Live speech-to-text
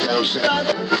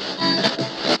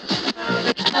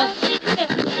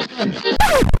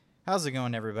How's it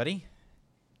going, everybody?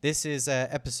 This is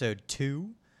episode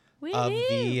 2 of Woo-hoo.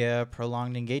 the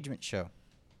Prolonged Engagement Show.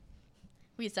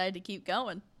 We decided to keep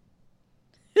going.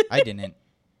 I didn't.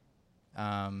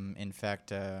 In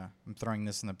fact, I'm throwing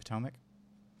this in the Potomac.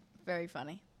 Very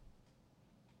funny.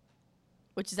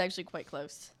 Which is actually quite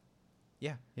close.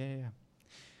 Yeah.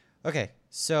 Okay,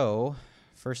 so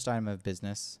first item of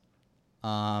business.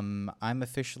 I'm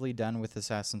officially done with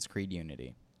Assassin's Creed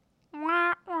Unity.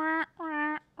 And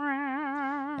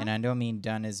I don't mean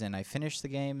done as in I finished the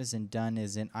game, as in done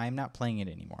as in I'm not playing it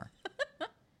anymore.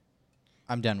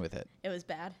 I'm done with it. It was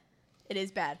bad. It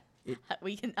is bad. I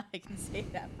can say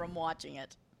that from watching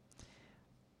it.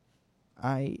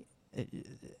 It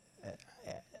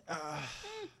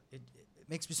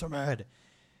makes me so mad.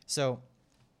 So,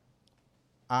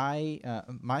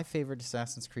 my favorite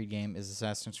Assassin's Creed game is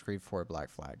Assassin's Creed 4 Black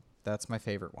Flag. That's my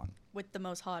favorite one. With the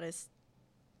most hottest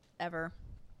ever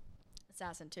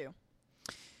Assassin 2.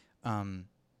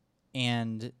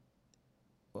 And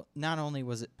well, not only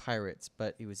was it pirates,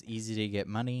 but it was easy to get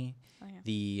money. Oh,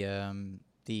 yeah.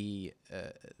 The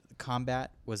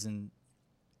combat was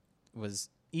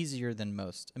easier than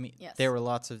most. I mean, Yes. there was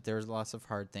lots of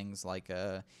hard things like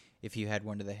if you had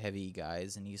one of the heavy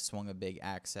guys and he swung a big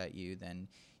axe at you, then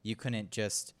you couldn't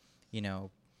just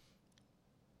Run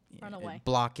away.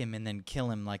 block him and then kill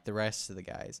him like the rest of the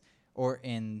guys.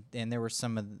 And there were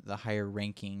some of the higher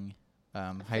ranking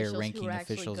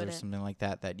officials or something like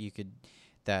that that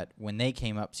when they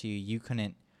came up to you, you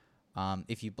couldn't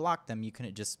if you blocked them, you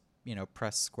couldn't just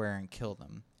press square and kill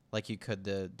them like you could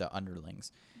the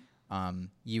underlings.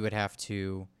 You'd have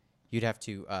to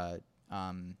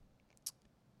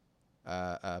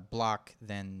block,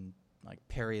 then like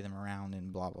parry them around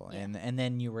and blah blah, yeah. and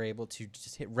then you were able to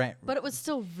just hit. But it was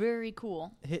still very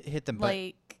cool. Hit them.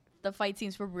 Like the fight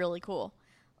scenes were really cool.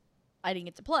 I didn't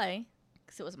get to play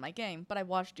because it wasn't my game, but I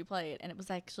watched you play it, and it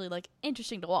was actually like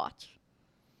interesting to watch.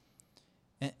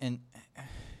 And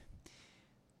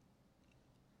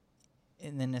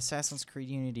then Assassin's Creed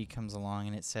Unity comes along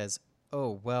and it says,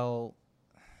 "Oh well,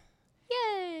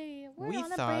 yay! We're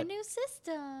on a brand new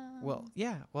system." Well,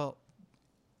 yeah. Well,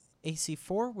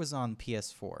 AC4 was on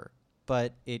PS4,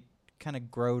 but it kind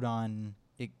of grew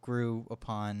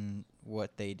upon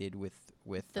what they did with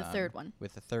the third one.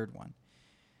 With the third one,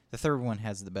 the third one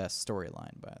has the best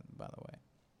storyline, by the way,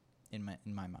 in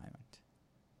my mind.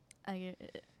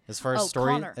 As far as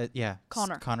story,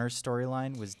 Connor's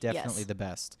storyline was definitely the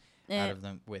best out of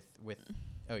them. With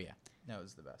oh yeah, no, it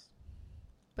was the best.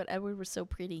 But Edward was so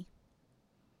pretty.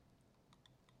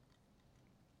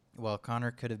 Well, Connor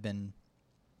could have been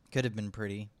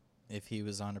pretty if he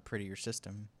was on a prettier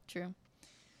system. True.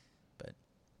 But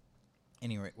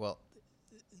anyway, well,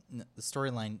 the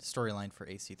storyline for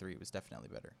AC3 was definitely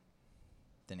better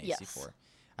than AC4. Yes.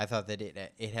 I thought that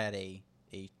it had a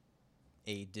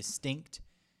distinct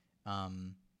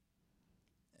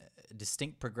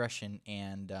progression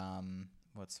and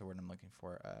what's the word I'm looking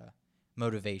for?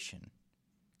 Motivation.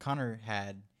 Connor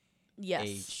had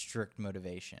a strict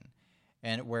motivation.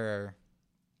 And where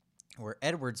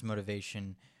Edward's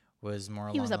motivation was more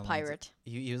along he was the a lines pirate.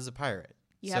 He was a pirate.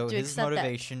 You so have to his accept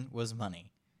motivation was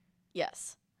money.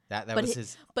 Yes. That was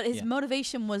his. But his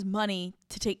motivation was money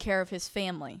to take care of his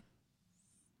family.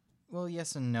 Well,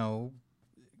 yes and no.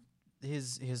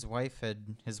 His wife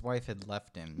had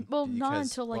left him. Well, not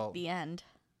until the end.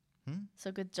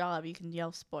 So good job. You can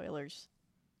yell spoilers.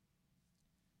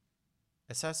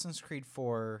 Assassin's Creed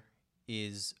 4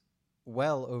 is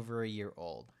well over a year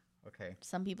old. Okay.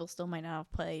 Some people still might not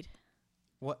have played.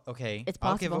 What? Okay. It's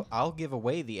possible. I'll give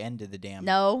away the end of the damn.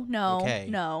 No. Okay.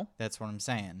 No. That's what I'm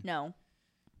saying. No.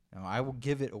 No, I will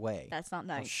give it away. That's not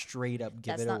nice. I'll straight up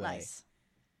give it away. That's not nice.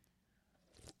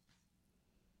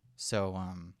 So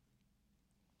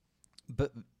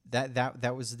but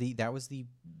that was the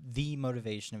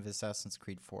motivation of Assassin's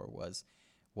Creed 4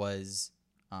 was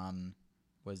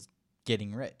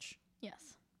getting rich.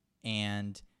 Yes.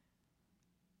 And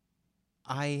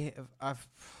I've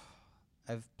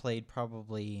played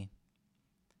probably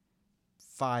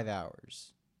 5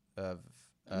 hours of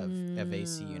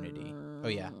AC Unity. Oh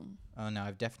yeah. Oh no,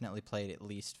 I've definitely played at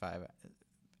least 5.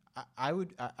 I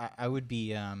would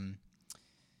be at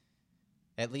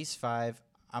least 5.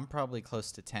 I'm probably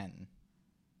close to 10.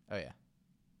 Oh yeah.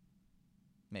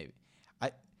 Maybe.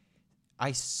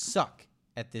 I suck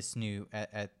at this new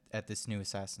at this new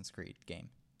Assassin's Creed game.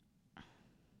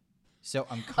 So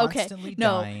I'm constantly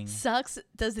dying. No, sucks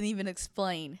doesn't even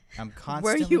explain I'm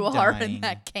constantly where you are dying. in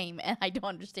that game, and I don't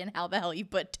understand how the hell you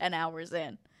put 10 hours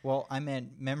in. Well, I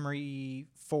meant memory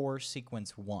 4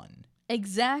 sequence 1.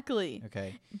 Exactly.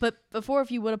 Okay. But before,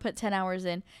 if you would have put 10 hours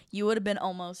in, you would have been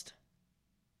almost.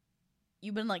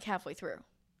 You've been like halfway through.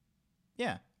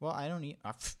 Yeah. Well, I don't need.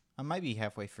 I might be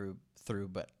halfway through,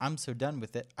 but I'm so done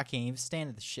with it. I can't even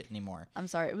stand this shit anymore. I'm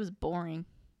sorry, it was boring.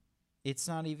 It's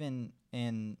not even.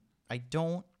 And I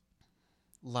don't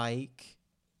like.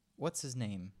 What's his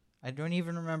name? I don't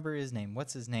even remember his name.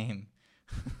 What's his name?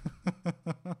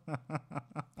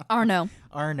 Arno.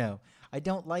 Arno. I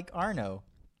don't like Arno.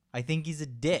 I think he's a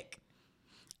dick.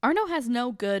 Arno has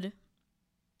no good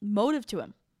motive to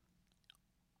him.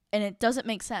 And it doesn't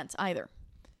make sense either.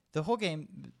 The whole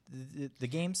game, the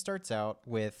game starts out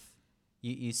with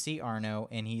you see Arno,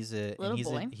 and he's a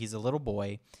little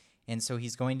boy, and so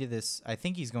he's going to this. I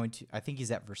think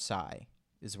he's at Versailles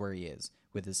is where he is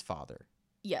with his father.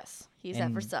 Yes, he's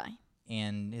at Versailles.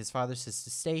 And his father says to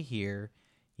stay here,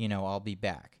 I'll be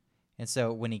back. And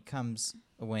so when he comes,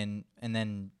 and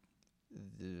then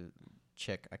the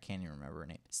chick, I can't even remember her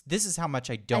name. This is how much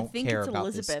I don't care about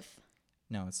Elizabeth. This.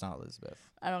 No, it's not Elizabeth.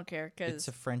 I don't care because it's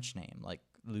a French name, like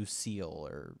Lucille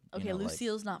or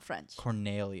Lucille's not French.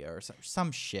 Cornelia or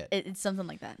some shit. It's something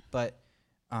like that. But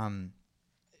it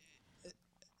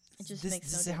just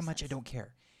makes this is how much I don't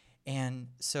care. And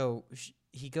so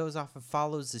he goes off and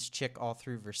follows this chick all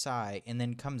through Versailles, and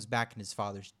then comes back and his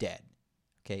father's dead.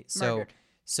 Okay, Murdered.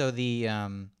 so the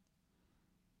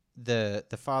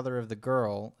father of the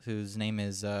girl, whose name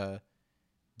is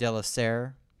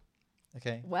Delaserre.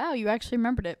 Okay. Wow, you actually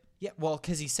remembered it. Yeah, well,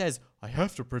 because he says, I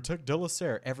have to protect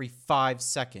Delaserre every 5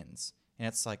 seconds. And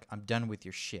it's like, I'm done with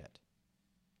your shit.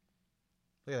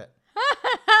 Look at that.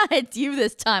 It's you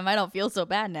this time. I don't feel so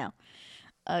bad now.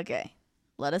 Okay,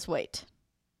 let us wait.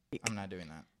 I'm not doing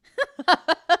that.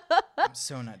 I'm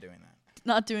so not doing that.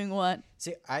 Not doing what?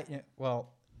 See, I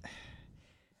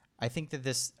think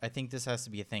this has to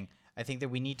be a thing. I think that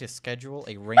we need to schedule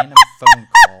a random phone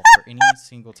call for any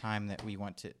single time that we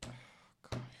want to.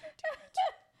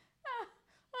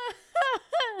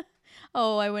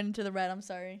 Oh, I went into the red. I'm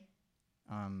sorry.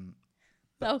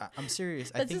 But I'm serious.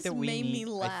 I think that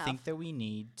we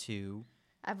need to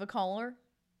have a caller.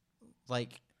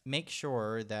 Like, make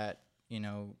sure that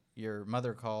your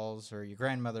mother calls or your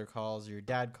grandmother calls or your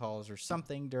dad calls or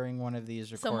something during one of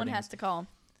these recordings. Someone has to call.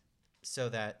 So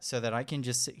that I can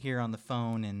just sit here on the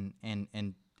phone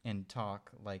and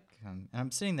talk like and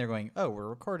I'm sitting there going, oh, we're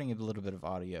recording a little bit of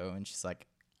audio, and she's like,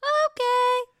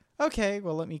 okay,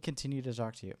 well, let me continue to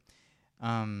talk to you.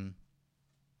 Now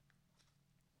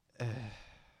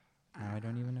I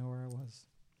don't even know where I was.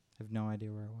 I have no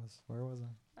idea where I was. Where was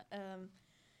I?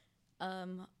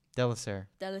 Delaserre.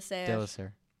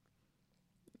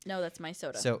 No, that's my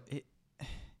soda. So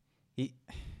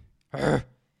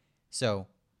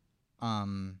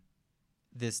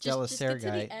this Delaserre guy.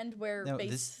 To the end where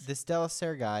this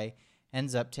Delaserre guy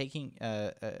ends up taking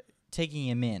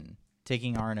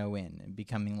Arno in and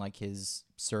becoming like his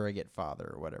surrogate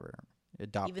father or whatever,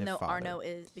 adoptive even though father. Arno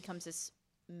becomes this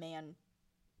man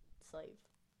slave.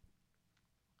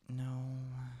 No,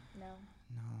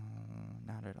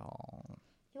 not at all.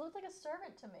 He looked like a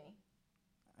servant to me.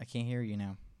 I can't hear you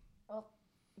now. Well,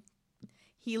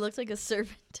 he looked like a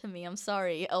servant to me. I'm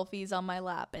sorry. Elfie's on my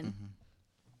lap and. Mm-hmm.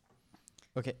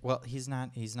 Okay, well, he's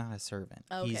not a servant.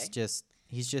 Okay.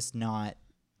 He's just not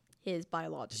his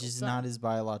biological son. He's not his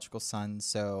biological son,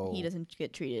 so he doesn't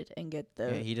get treated and get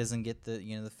the he doesn't get the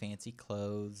the fancy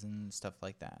clothes and stuff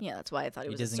like that. Yeah, that's why I thought he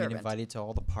was a servant. He doesn't get invited to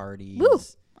all the parties. Woo!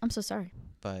 I'm so sorry.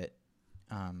 But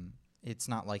it's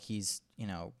not like he's,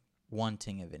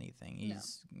 wanting of anything.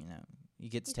 He's, he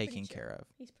gets taken care of.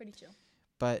 He's pretty chill.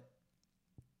 But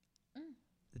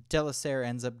Delaserre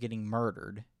ends up getting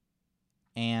murdered,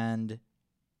 and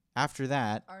after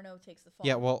that, Arno takes the fall.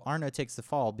 Yeah, well, Arno takes the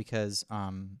fall because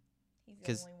he's the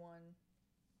only one.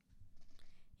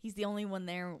 He's the only one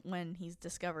there when he's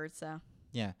discovered. So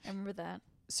yeah, I remember that.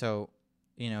 So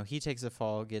he takes the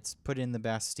fall, gets put in the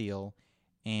Bastille,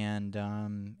 and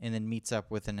then meets up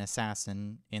with an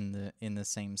assassin in the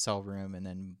same cell room, and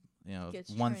then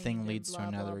one thing leads to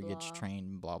another, blah, gets blah.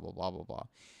 trained, blah blah blah blah blah.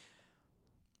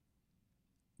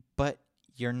 But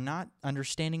you're not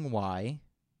understanding why.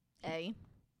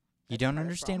 You don't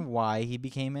understand why he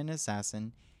became an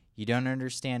assassin. You don't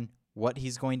understand what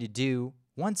he's going to do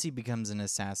once he becomes an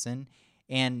assassin.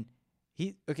 And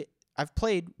I've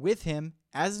played with him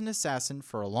as an assassin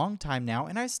for a long time now,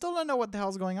 and I still don't know what the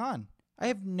hell's going on. I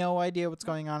have no idea what's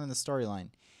going on in the storyline.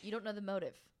 You don't know the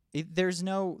motive. There's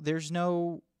like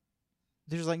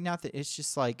nothing. It's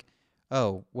just like,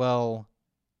 oh, well,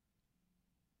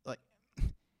 like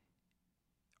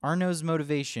Arno's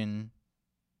motivation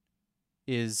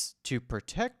is to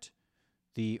protect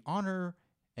the honor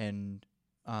and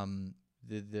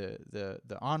the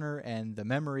honor and the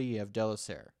memory of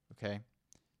Delacer. Okay,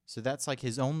 so that's like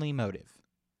his only motive.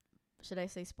 Should I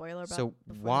say spoiler about? So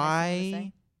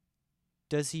why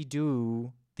does he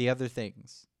do the other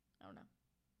things? I don't know.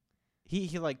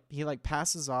 He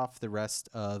passes off the rest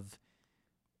of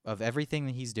everything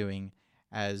that he's doing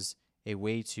as a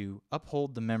way to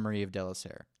uphold the memory of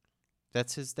Delacer.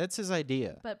 That's his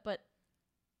idea. But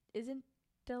isn't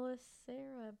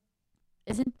Delacer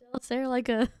like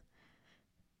a?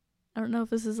 I don't know if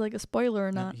this is like a spoiler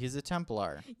or not. He's a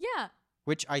Templar. Yeah.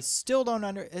 Which I still don't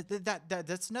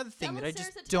that's another thing that I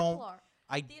just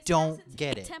don't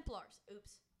get it. Templars.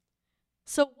 Oops.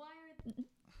 So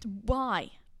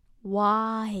why?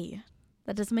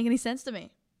 That doesn't make any sense to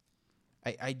me.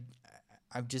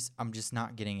 I'm just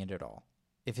not getting it at all.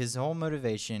 If his whole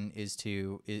motivation is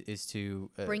to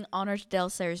bring honor to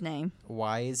Delacer's name,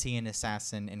 why is he an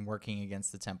assassin and working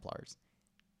against the Templars?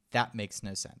 That makes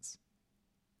no sense.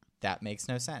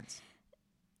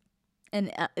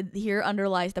 And here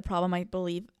underlies the problem I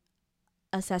believe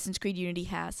Assassin's Creed Unity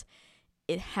has.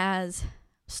 It has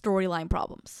storyline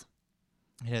problems.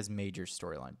 It has major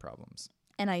storyline problems.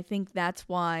 And I think that's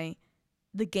why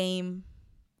the game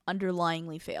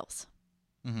underlyingly fails.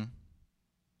 Mm-hmm.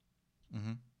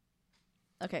 Mm-hmm.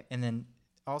 Okay. And then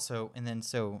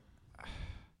so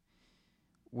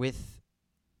with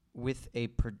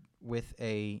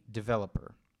a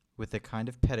developer with the kind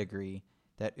of pedigree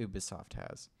that Ubisoft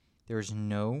has, there's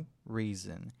no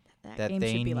reason that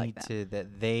they need to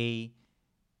that they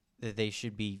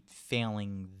should be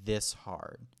failing this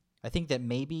hard. I think that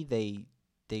maybe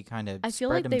they kind of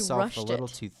spread themselves a little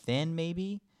too thin,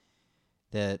 maybe.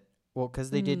 That because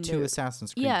they did 2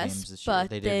 Assassin's Creed games this year.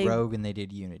 They did Rogue and they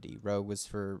did Unity. Rogue was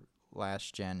for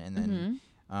last gen, and then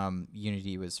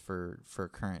Unity was for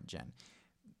current gen.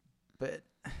 But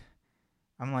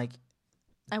I'm like,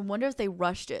 I wonder if they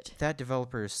rushed it. That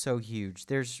developer is so huge.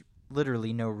 There's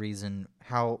literally no reason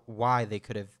why they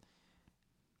could have.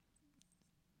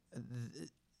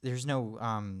 There's no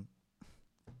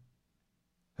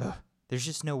there's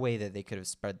just no way that they could have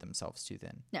spread themselves too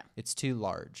thin. Yeah. It's too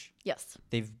large. Yes.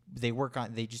 They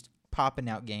just popping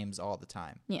out games all the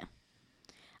time. Yeah.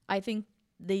 I think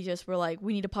they just were like,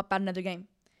 we need to pop out another game.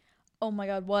 Oh my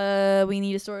god, what? We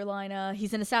need a storyline.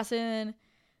 He's an assassin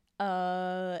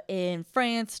in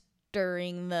France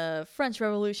during the French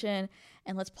Revolution.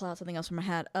 And let's pull out something else from my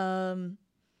hat.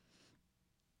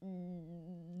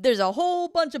 There's a whole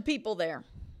bunch of people there.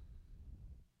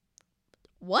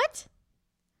 What?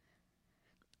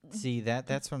 See,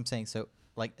 that's what I'm saying. So,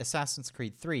 like Assassin's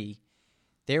Creed 3,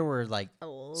 there were like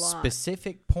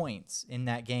specific points in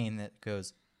that game that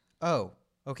goes, oh,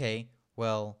 okay,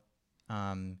 well,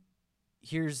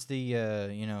 here's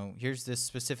the here's this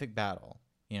specific battle.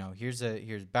 Here's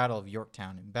Battle of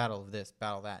Yorktown and Battle of this,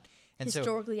 Battle of that. And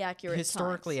historically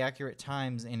accurate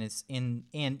times in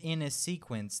a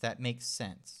sequence that makes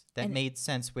sense. That made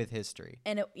sense with history.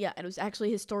 And it was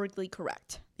actually historically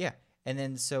correct. Yeah. And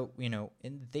then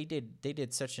and they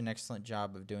did such an excellent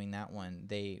job of doing that one.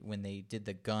 When they did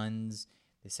the guns,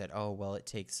 they said, "Oh, well, it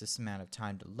takes this amount of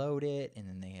time to load it," and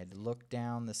then they had to look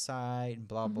down the side and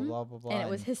blah blah blah blah blah. And it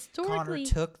was historically Connor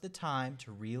took the time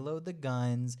to reload the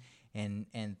guns and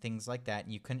things like that,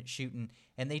 and you couldn't shoot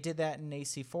and they did that in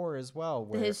AC4 as well,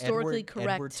 where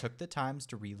Edward took the times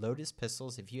to reload his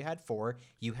pistols. If you had 4,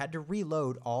 you had to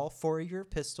reload all 4 of your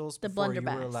pistols before you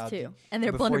were allowed to. And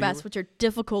they're blunderbats, which are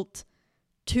difficult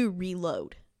to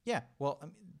reload. Yeah, well, I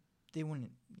mean,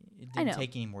 it didn't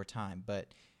take any more time, but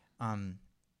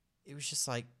it was just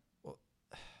like,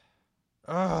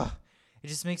 it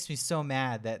just makes me so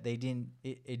mad that they didn't.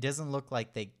 It doesn't look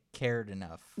like they cared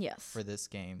enough. For this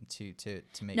game to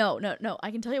make. No. I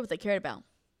can tell you what they cared about.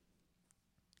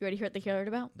 You ready to hear what they cared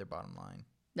about? Their bottom line.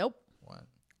 Nope. What?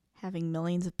 Having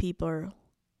millions of people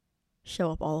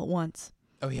show up all at once.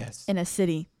 Oh yes. In a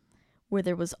city where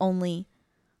there was only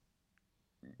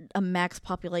a max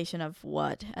population of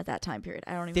what at that time period?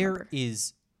 I don't even remember. There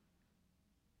is.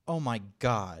 Oh my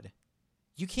God,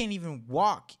 you can't even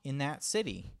walk in that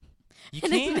city. You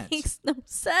can't. It makes no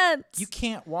sense. You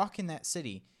can't walk in that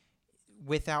city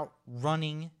without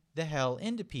running the hell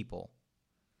into people.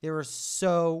 There are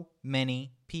so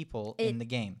many people in the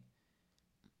game.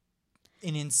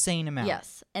 An insane amount.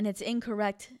 Yes, and it's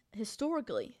incorrect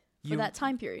historically for that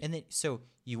time period. And so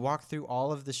you walk through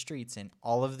all of the streets, and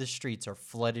all of the streets are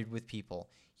flooded with people.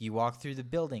 You walk through the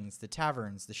buildings, the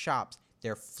taverns, the shops.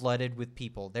 They're flooded with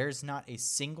people. There's not a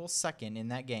single second in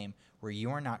that game where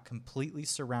you are not completely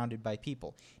surrounded by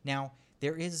people. Now,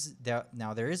 there is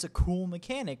a cool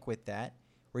mechanic with that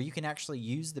where you can actually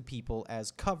use the people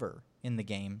as cover in the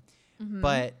game,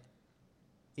 but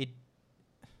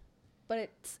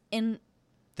it's in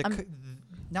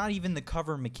not even the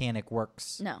cover mechanic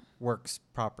works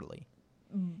properly.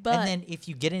 But and then if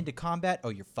you get into combat,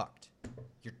 you're fucked.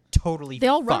 You're totally they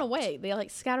all fucked. run away. They like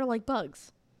scatter like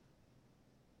bugs.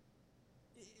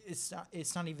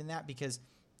 It's not even that, because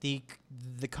the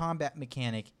combat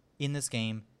mechanic in this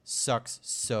game sucks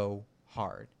so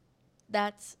hard.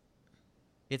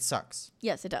 It sucks.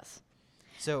 Yes, it does.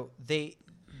 So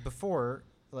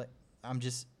I'm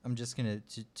just gonna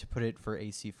to put it for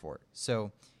AC4.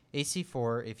 So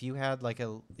AC4, if you had like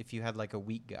a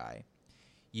weak guy,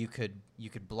 you could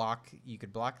block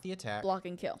the attack. Block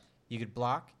and kill. You could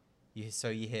block. So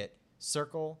you hit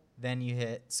circle, then you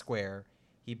hit square.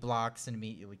 He blocks and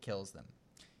immediately kills them.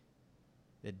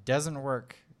 It doesn't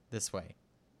work this way.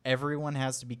 Everyone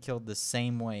has to be killed the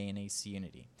same way in AC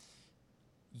Unity.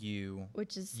 You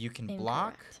can incorrect.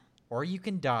 block or you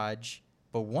can dodge,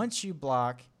 but once you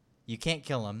block, you can't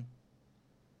kill him.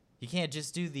 You can't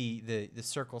just do the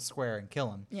circle square and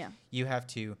kill him. Yeah. You have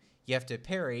to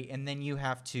parry, and then you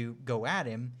have to go at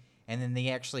him, and then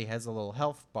he actually has a little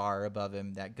health bar above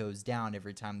him that goes down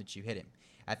every time that you hit him.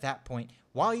 At that point,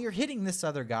 while you're hitting this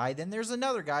other guy, then there's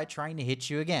another guy trying to hit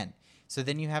you again. So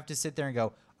then you have to sit there and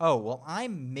go, oh, well,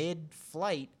 I'm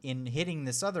mid-flight in hitting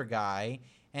this other guy,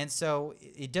 and so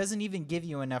it doesn't even give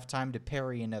you enough time to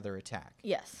parry another attack.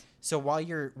 Yes. So while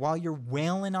you're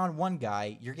wailing on one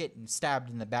guy, you're getting stabbed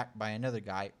in the back by another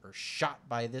guy or shot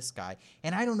by this guy.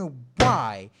 And I don't know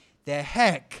why the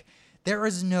heck there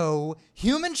is no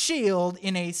human shield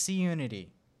in AC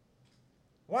Unity.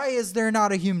 Why is there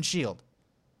not a human shield?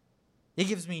 It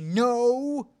gives me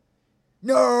no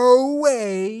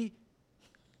way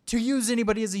to use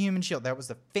anybody as a human shield. That was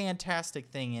the fantastic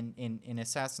thing in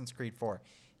Assassin's Creed 4.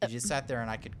 You just sat there and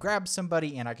I could grab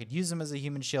somebody and I could use them as a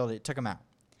human shield. It took them out.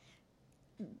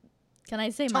 Can I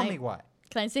say Tell me why.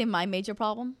 Can I say my major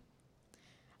problem?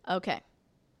 Okay.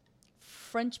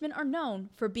 Frenchmen are known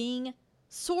for being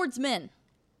swordsmen.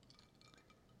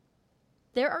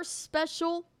 There are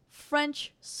special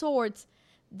French swords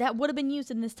that would have been used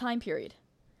in this time period.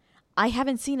 I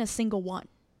haven't seen a single one.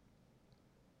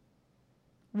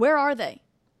 Where are they?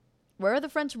 Where are the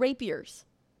French rapiers?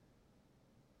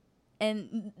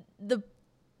 And the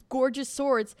gorgeous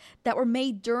swords that were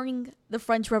made during the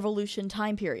French Revolution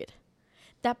time period.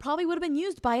 That probably would have been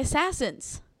used by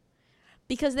assassins.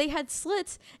 Because they had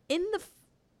slits in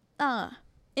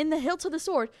the hilt of the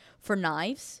sword for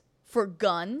knives, for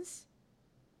guns,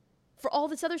 for all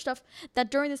this other stuff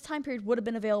that during this time period would have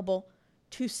been available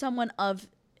to someone of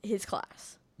his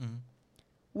class. Mm-hmm.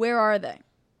 Where are they?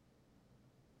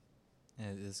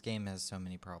 This game has so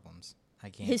many problems. I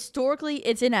can't. Historically,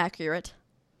 it's inaccurate.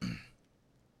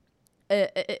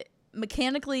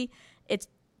 Mechanically, it's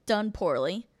done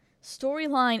poorly.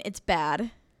 Storyline, it's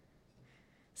bad.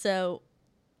 So,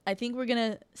 I think we're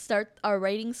going to start our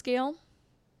rating scale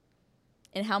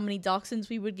and how many dachshunds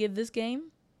we would give this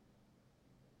game.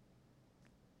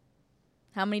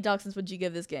 How many dachshunds would you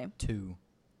give this game? 2.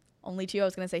 Only 2? I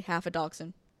was going to say half a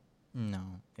dachshund.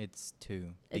 No, it's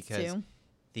 2. It's because 2?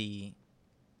 The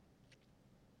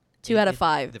 2 out of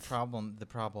 5. The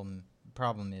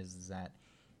problem is that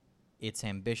it's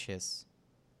ambitious,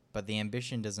 but the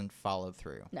ambition doesn't follow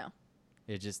through. No.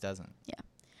 It just doesn't. Yeah.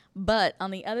 But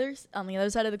on the other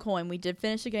side of the coin, we did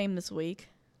finish a game this week.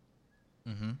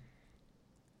 Mm-hmm.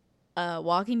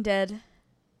 Walking Dead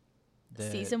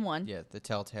Season 1. Yeah, the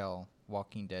TaleTell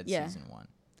Walking Dead Season 1.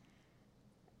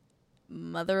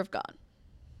 Mother of God.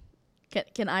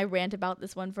 Can I rant about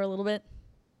this one for a little bit?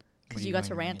 Because you got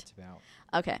to rant. About?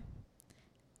 Okay.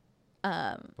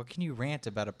 What can you rant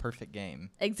about a perfect game?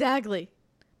 Exactly.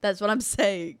 That's what I'm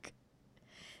saying.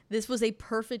 This was a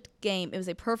perfect game. It was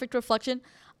a perfect reflection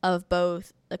of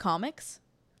both the comics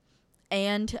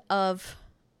and of...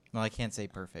 Well, I can't say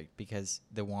perfect because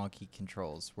the wonky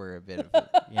controls were a bit of,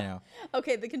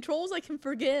 Okay, the controls I can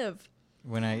forgive.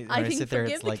 When I can sit there,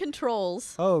 forgive it's the like,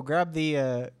 controls. Oh, grab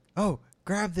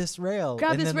this rail.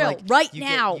 Grab and this then, rail right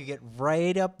now. You get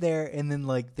right up there, and then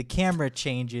like the camera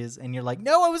changes, and you're like,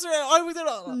 "No, I was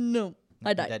No,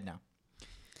 I died. I'm dead now."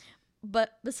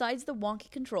 But besides the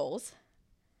wonky controls,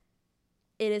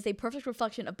 it is a perfect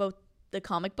reflection of both the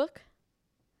comic book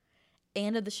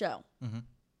and of the show. Mm-hmm.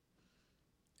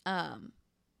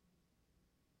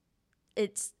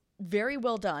 It's very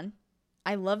well done.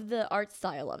 I love the art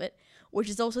style of it, which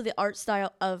is also the art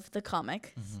style of the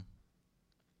comic. Mm-hmm.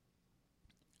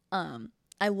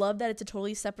 I love that it's a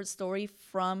totally separate story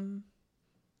from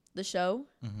the show.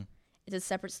 Mm-hmm. It's a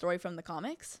separate story from the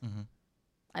comics. Mm-hmm.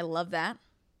 I love that.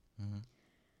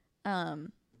 Mm-hmm.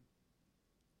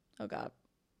 Oh God,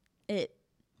 I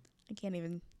can't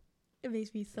even. It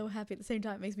makes me so happy at the same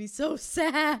time. It makes me so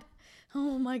sad.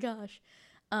 Oh my gosh.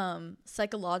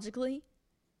 Psychologically,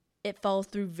 it follows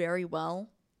through very well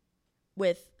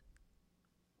with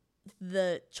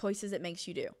the choices it makes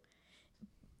you do.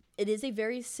 It is a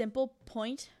very simple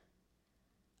point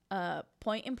and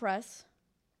press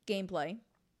gameplay.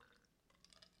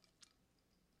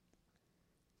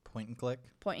 Point and click,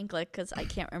 because I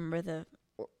can't remember the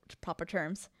proper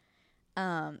terms.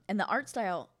 And the art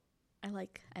style, I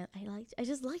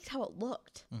just liked how it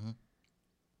looked. Mm-hmm.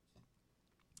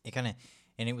 It kind of,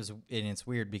 and it's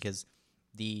weird because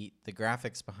the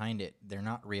graphics behind it, they're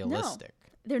not realistic.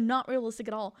 No, they're not realistic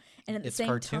at all. And at the same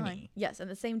cartoony. time, yes, at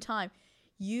the same time,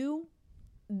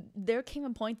 there came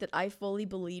a point that I fully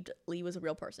believed Lee was a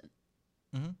real person.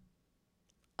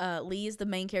 Mm-hmm. Lee is the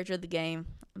main character of the game.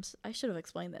 I should have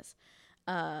explained this.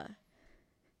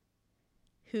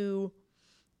 Who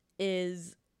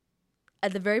is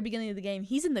at the very beginning of the game?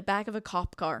 He's in the back of a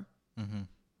cop car,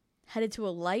 headed to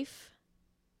a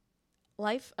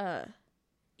lifetime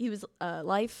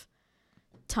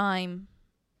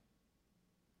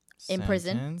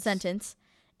sentence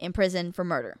in prison for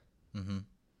murder. Mm-hmm.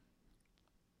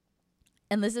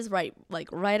 And this is right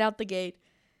out the gate.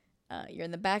 You're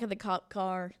in the back of the cop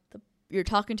car. You're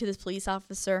talking to this police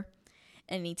officer,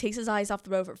 and he takes his eyes off the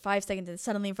road for 5 seconds, and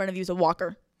suddenly in front of you is a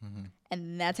walker. Mm-hmm.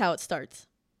 And that's how it starts.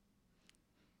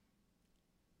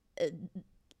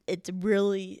 It's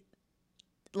really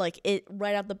it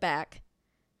right out the back.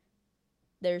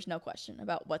 There's no question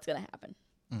about what's gonna happen.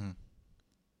 Mm-hmm.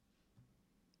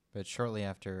 But shortly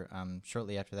after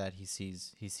that, he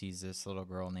sees this little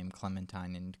girl named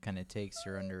Clementine and kind of takes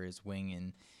her under his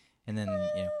wing, and then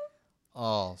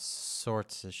all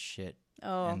sorts of shit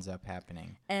ends up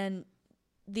happening. And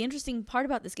the interesting part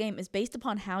about this game is based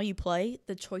upon how you play,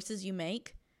 the choices you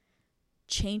make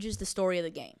changes the story of the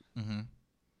game. Mm-hmm.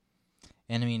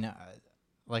 And I mean,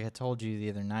 like I told you the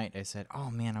other night, I said,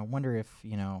 "Oh man, I wonder if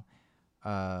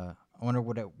I wonder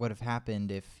what would have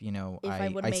happened if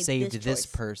I saved this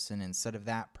person instead of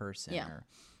that person, or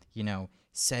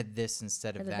said this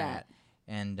instead of that."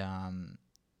 And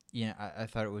I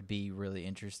thought it would be really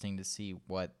interesting to see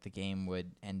what the game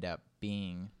would end up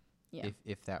being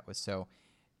if that was so.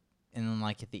 And then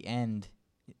at the end,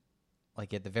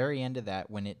 at the very end of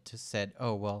that, when it just said,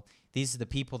 "Oh well, these are the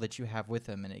people that you have with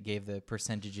them," and it gave the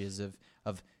percentages of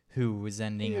who was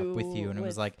ending up with you, and it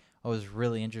was it was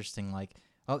really interesting.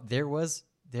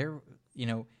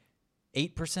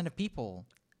 8% of people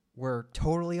were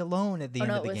totally alone at the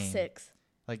end of the game. No, it was 6.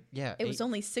 It was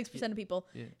only 6% of people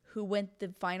who went the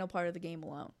final part of the game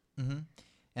alone. Mm-hmm.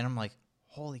 And I'm like,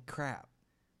 holy crap!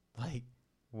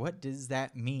 What does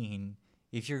that mean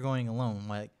if you're going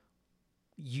alone?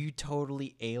 You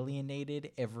totally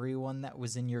alienated everyone that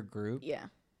was in your group. Yeah,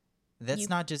 that's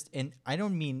not just, and I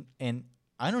don't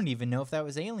even know if that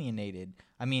was alienated.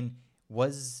 I mean,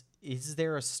 is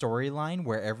there a storyline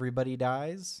where everybody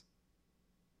dies?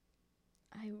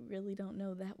 I really don't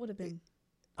know. That would have been.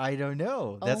 I don't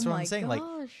know. That's what I'm saying.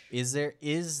 Gosh.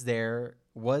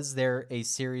 Was there a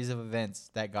series of events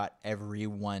that got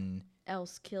everyone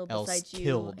else killed besides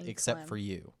you except Clem. For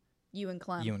you? You and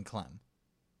Clem. You and Clem.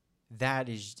 That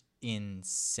is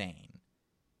insane.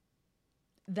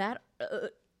 That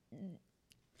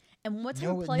and what type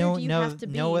of player do you have to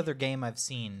be? No other game I've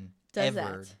seen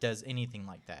does anything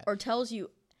like that. Or tells you,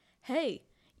 hey,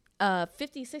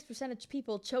 56% of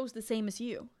people chose the same as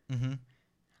you. Mm-hmm.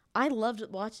 I loved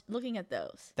looking at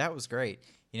those. That was great.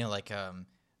 It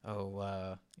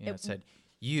said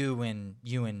you and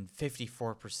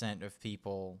 54% of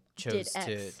people chose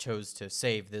to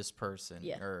save this person,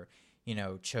 or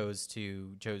chose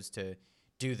to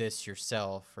do this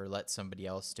yourself or let somebody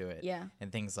else do it,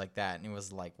 and things like that. And it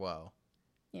was whoa.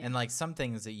 Yeah. And some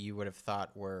things that you would have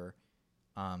thought were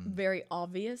very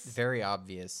obvious.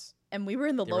 And we were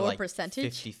in the lower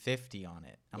percentage. 50-50 on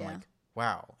it. I'm like,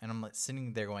 wow. And I'm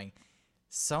sitting there going,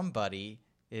 somebody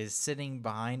is sitting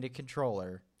behind a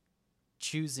controller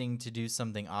choosing to do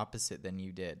something opposite than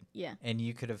you did. Yeah. And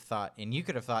you could have thought in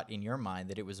your mind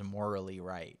that it was morally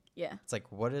right. Yeah. It's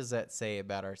what does that say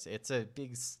about our, it's a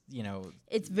big,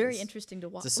 it's very interesting to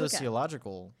watch. It's a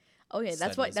sociological. Okay,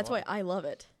 that's why I love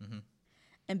it. Mm-hmm.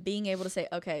 And being able to say,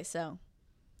 okay, so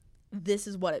this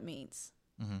is what it means.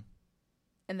 Mm-hmm.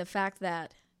 And the fact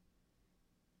that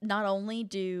not only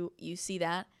do you see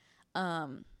that, I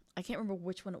can't remember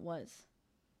which one it was,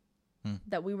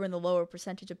 that we were in the lower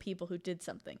percentage of people who did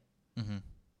something. Mm-hmm.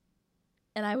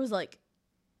 And I was like...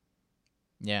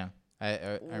 Yeah.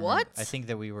 I think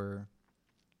that we were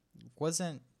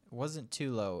wasn't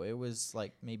too low. It was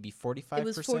like maybe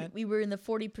 45%. We were in the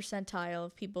 40 percentile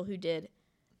of people who did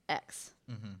X.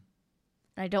 Mm-hmm.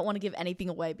 And I don't want to give anything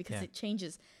away because it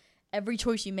changes. Every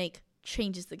choice you make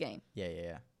changes the game.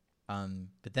 Yeah.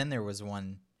 But then there was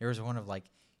one of like,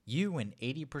 you and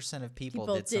 80% of people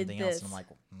did something else. And I'm like,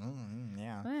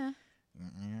 yeah. Oh, yeah.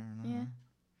 Yeah.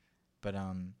 But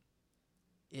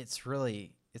it's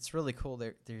really cool.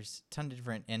 There's a ton of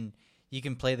different, and you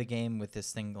can play the game with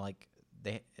this thing like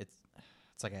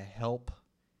it's like a help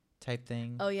type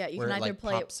thing. Oh yeah, you can either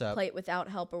play it without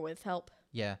help or with help.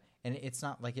 Yeah, and it's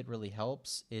not like it really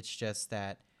helps. It's just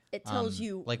that it tells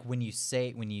you, like when you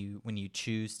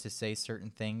choose to say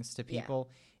certain things to people,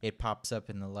 it pops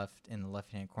up in the left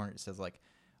hand corner. It says like,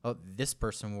 oh, this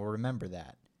person will remember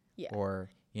that. Yeah. Or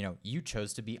you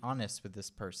chose to be honest with this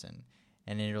person,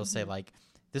 and then it'll say like,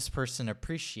 this person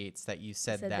appreciates that you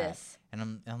said that, this.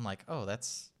 And I'm like, oh,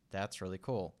 that's really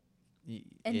cool.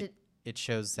 And it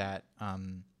shows that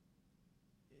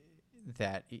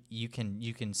that you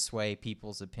can sway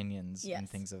people's opinions and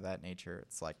things of that nature.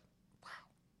 It's like, wow,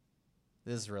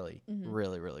 this is really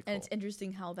really cool. And it's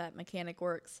interesting how that mechanic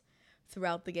works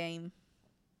throughout the game.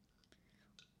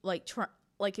 Like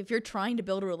if you're trying to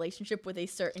build a relationship with a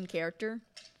certain character,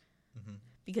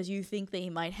 because you think they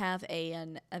might have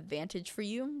an advantage for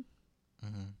you,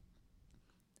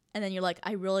 and then you're like,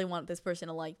 I really want this person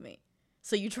to like me.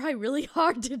 So you try really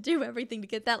hard to do everything to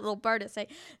get that little part to say,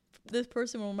 this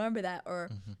person will remember that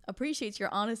or appreciates your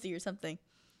honesty or something.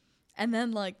 And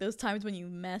then like those times when you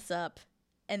mess up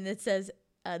and it says,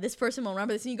 this person will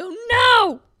remember this, and you go,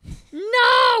 no,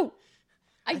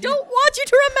 I don't want you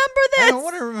to remember this. I don't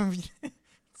want to remember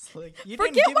it's like,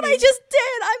 forget what I just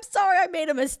did. I'm sorry, I made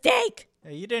a mistake.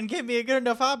 You didn't give me a good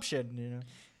enough option,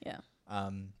 Yeah.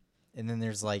 And then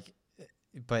there's like,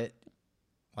 but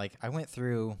like I went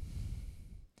through.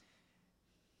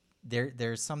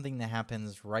 There's something that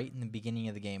happens right in the beginning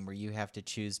of the game where you have to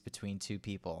choose between two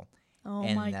people. Oh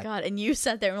my God! And you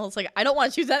sat there and was like, I don't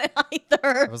want to choose that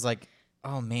either. I was like,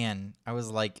 oh man. I was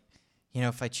like,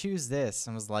 if I choose this,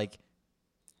 I was like,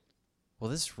 will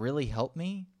this really help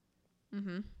me?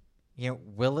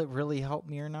 Will it really help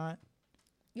me or not?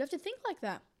 You have to think like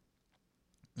that.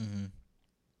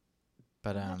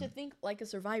 But you have to think like a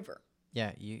survivor.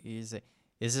 Yeah, you say,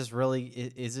 is this really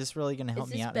going to help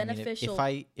me out? Beneficial?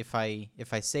 I mean,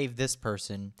 if I save this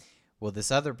person, will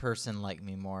this other person like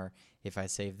me more? If I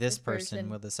save this person,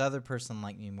 will this other person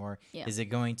like me more? Yeah. Is it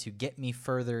going to get me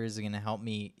further? Is it going to help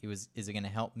me? Is it going to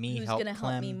help me? Who's going to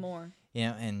help me more?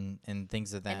 And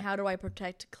things of that. And how do I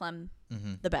protect Clem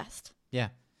the best? Yeah,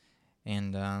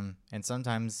 and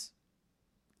sometimes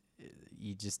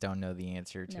you just don't know the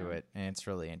answer to it, and it's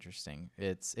really interesting.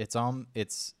 It's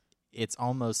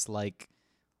almost like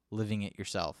living it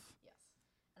yourself. Yes.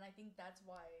 And I think that's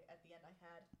why at the end I'm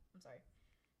sorry,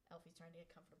 Elfie's trying to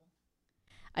get comfortable.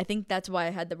 I think that's why I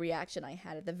had the reaction I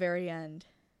had at the very end,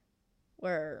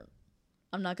 where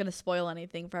I'm not going to spoil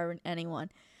anything for anyone,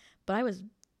 but I was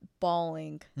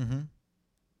bawling.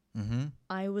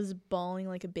 I was bawling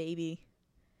like a baby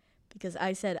because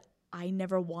I said I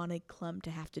never wanted Clem to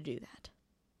have to do that.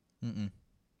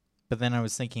 But then I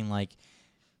was thinking like,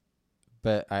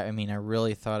 but I mean, I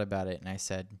really thought about it, and I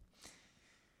said,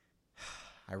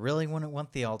 I really wouldn't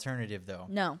want the alternative, though.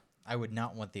 No. I would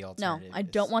not want the alternative. No, I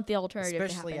don't want the alternative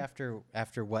especially to happen.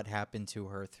 after what happened to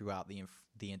her throughout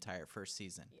the entire first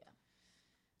season. Yeah.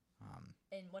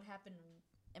 And what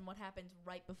happens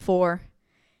right before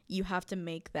you have to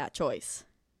make that choice.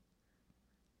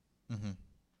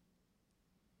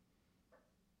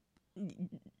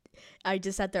 I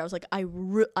just sat there. I was like,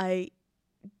 I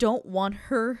don't want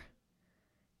her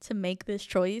to make this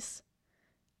choice,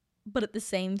 but at the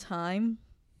same time,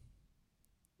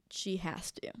 she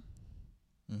has to.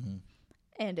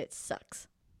 And it sucks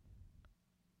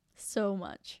so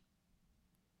much.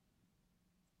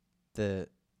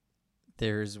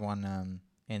 There's one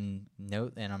and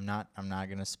I'm not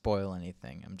gonna spoil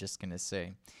anything. I'm just gonna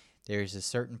say there's a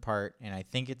certain part, and I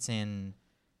think it's in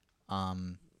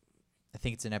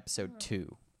episode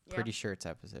 2. Yeah. Pretty sure it's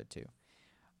episode 2.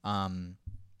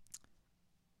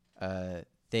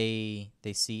 They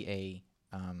see a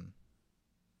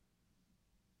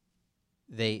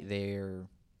they're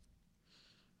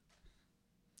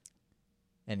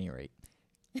any rate,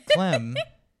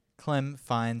 Clem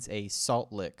finds a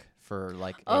salt lick for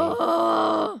like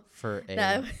I'm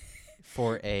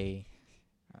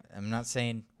not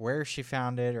saying where she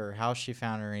found it or how she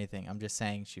found it or anything. I'm just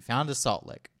saying she found a salt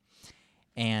lick,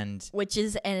 and which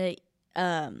is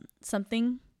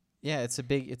something. Yeah, it's a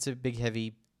big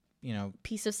heavy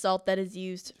piece of salt that is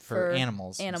used for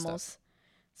animals,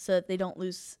 so that they don't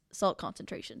lose salt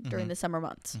concentration during the summer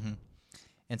months.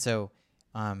 And so,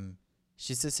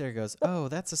 she sits there and goes, "Oh,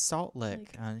 that's a salt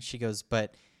lick." She goes,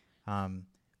 "But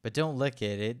don't lick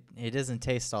it. It doesn't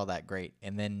taste all that great."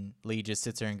 And then Lee just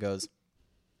sits there and goes,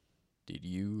 "Did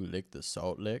you lick the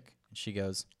salt lick?" And she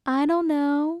goes, "I don't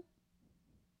know."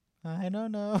 "I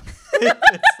don't know."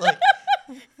 It's like,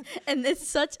 and it's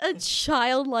such a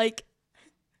childlike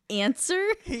answer.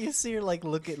 You see her like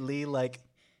look at Lee like,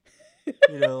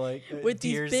 with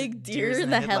these big deer in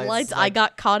the headlights. Like, I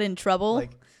got caught in trouble.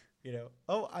 Like,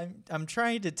 oh, I'm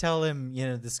trying to tell him,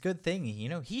 this good thing.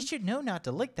 He should know not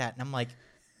to lick that. And I'm like,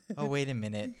 oh, wait a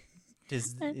minute.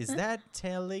 Is that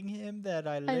telling him that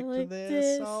I licked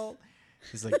the salt?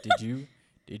 He's like, did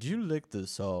you lick the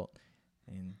salt?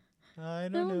 And I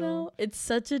don't know. It's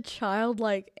such a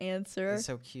childlike answer. It's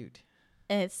so cute.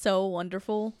 And it's so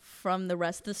wonderful from the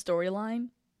rest of the storyline.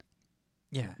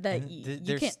 Yeah. That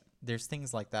you can't. There's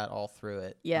things like that all through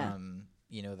it. Yeah.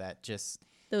 That just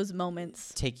those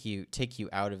moments take you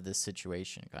out of this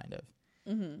situation, kind of.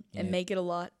 And make it a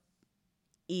lot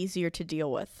easier to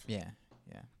deal with. Yeah.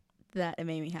 That it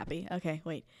made me happy. Okay,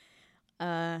 wait.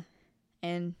 And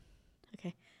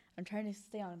okay, I'm trying to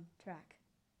stay on track.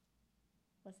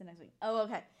 What's the next week? Oh,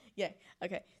 okay. Yeah.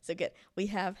 Okay. So good. We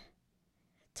have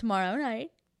tomorrow night.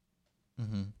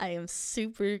 I am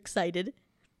super excited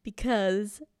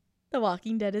because The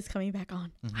Walking Dead is coming back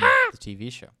on. The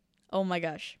TV show. Oh my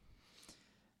gosh.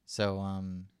 So,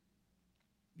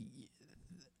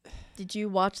 did you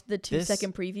watch the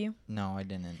 2-second preview? No, I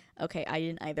didn't. Okay, I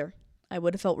didn't either. I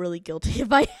would have felt really guilty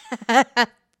if I had.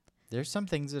 There's some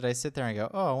things that I sit there and I go,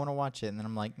 oh, I want to watch it. And then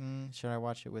I'm like, should I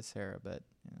watch it with Sarah? But,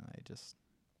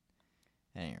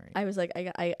 at any rate. I was like,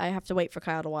 I have to wait for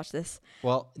Kyle to watch this.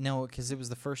 Well, no, because it was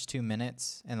the first 2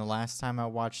 minutes. And the last time I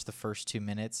watched the first 2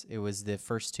 minutes, it was the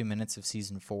first 2 minutes of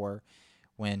season 4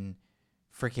 when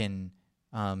freaking,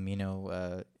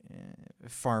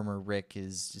 Farmer Rick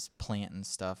is just planting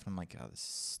stuff. And I'm like, oh, this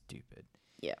is stupid.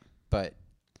 Yeah. But,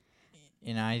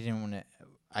 I didn't want to.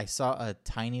 I saw a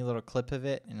tiny little clip of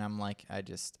it, and I'm like, I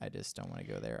just don't want to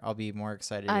go there. I'll be more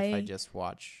excited if I just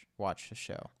watch the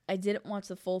show. I didn't watch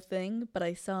the full thing, but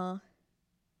I saw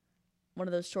one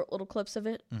of those short little clips of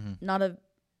it. Not a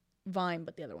Vine,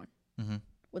 but the other one.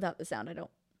 Without the sound, I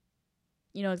don't.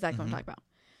 You know exactly what I'm talking about.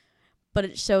 But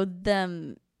it showed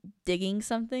them digging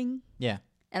something. Yeah.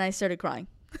 And I started crying.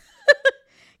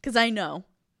 Because I know.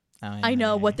 I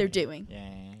know what they're doing. Yeah.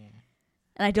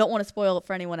 And I don't want to spoil it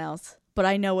for anyone else, but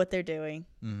I know what they're doing.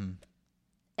 And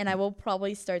I will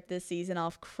probably start this season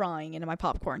off crying into my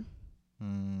popcorn.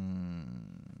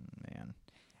 Man.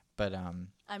 But I'm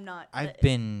not. I've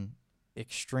been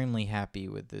extremely happy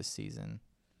with this season.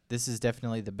 This is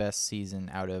definitely the best season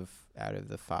out of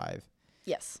the 5.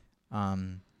 Yes.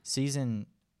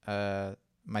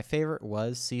 My favorite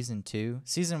was season 2.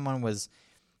 Season 1 was,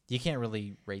 you can't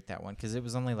really rate that one because it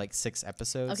was only like 6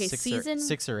 episodes. Okay,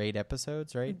 6 or 8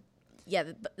 episodes, right? Yeah,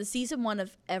 the season 1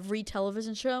 of every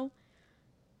television show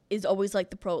is always like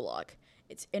the prologue.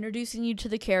 It's introducing you to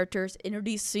the characters,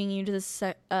 introducing you to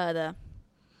the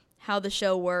how the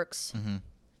show works,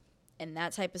 and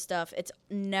that type of stuff. It's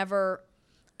never.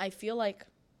 I feel like,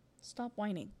 stop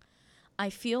whining.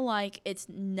 I feel like it's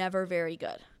never very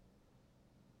good.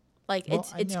 Like, well,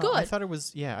 it's good. I thought it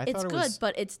was, it's good,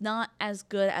 but it's not as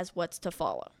good as what's to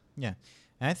follow. Yeah.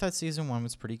 And I thought season 1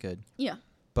 was pretty good. Yeah.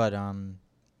 But,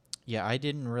 I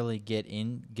didn't really get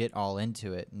all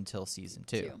into it until season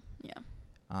 2. Yeah.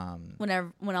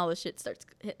 When all the shit starts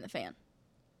hitting the fan.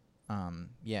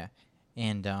 Yeah.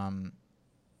 And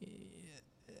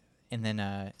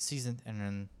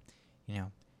then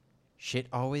shit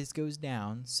always goes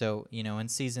down. So, in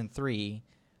season 3,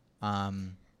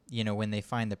 when they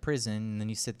find the prison, and then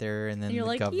you sit there, and then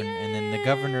the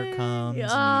governor comes, and you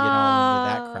get all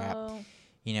into that crap,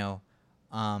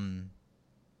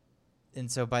 and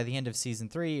so by the end of season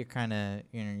 3, you're kind of,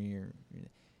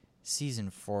 season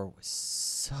 4 was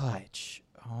such,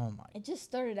 oh my. It just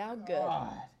started out good.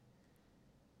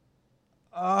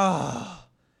 Oh,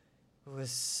 it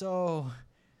was so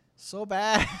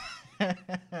bad.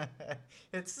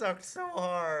 It sucked so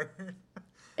hard.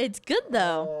 It's good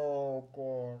though. Oh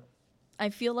God. I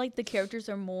feel like the characters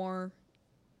are more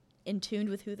in tune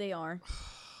with who they are. It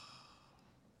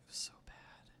was so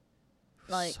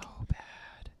bad. So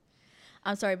bad.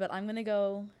 I'm sorry, but I'm gonna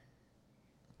go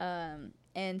and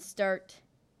start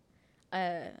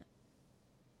I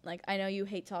know you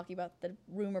hate talking about the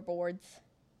rumor boards,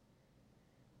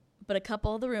 but a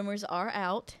couple of the rumors are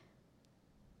out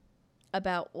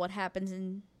about what happens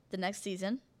in the next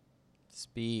season.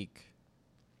 Speak.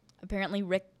 Apparently,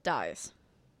 Rick dies.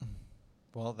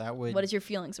 Well, that would... What is your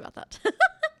feelings about that?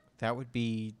 That would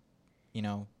be,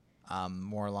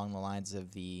 more along the lines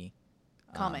of the...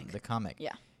 comic. The comic.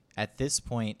 Yeah. At this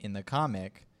point in the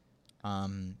comic,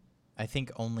 I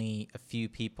think only a few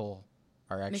people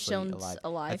are actually Michonne's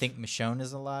alive. I think Michonne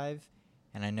is alive,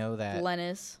 and I know that... Glenn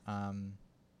is.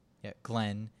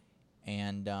 Glenn,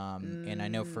 and I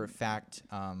know for a fact,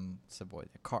 what's the boy?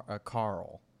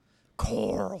 Carl.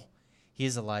 Carl. He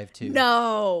is alive too.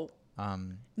 No.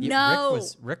 No.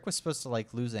 Rick was supposed to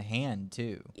like lose a hand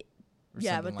too.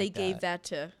 Yeah, but they gave that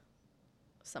to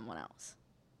someone else.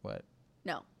 What?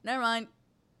 No, never mind.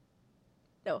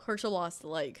 No, Herschel lost the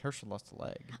leg. Herschel lost a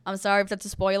leg. I'm sorry if that's a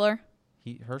spoiler.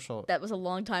 Herschel. That was a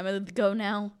long time ago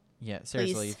now. Yeah,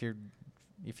 seriously, Please.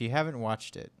 if you haven't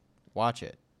watched it, watch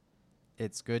it.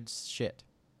 It's good shit.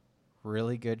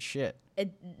 Really good shit.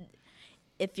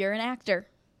 If you're an actor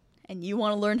and you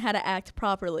want to learn how to act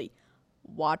properly,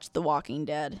 watch The Walking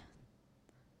Dead.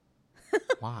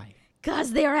 Why?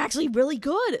 Because they are actually really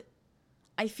good.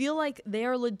 I feel like they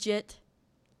are legit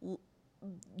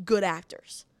good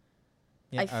actors.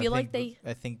 Yeah, I feel like they...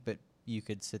 I think, but you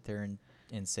could sit there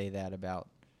and say that about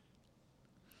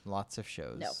lots of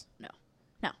shows. No.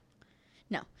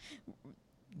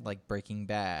 Like Breaking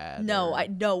Bad.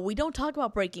 No, we don't talk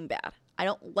about Breaking Bad. I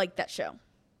don't like that show.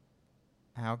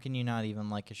 How can you not even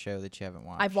like a show that you haven't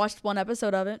watched? I've watched one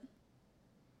episode of it.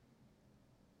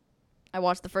 I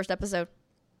watched the first episode.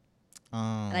 Oh,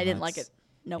 and I didn't like it.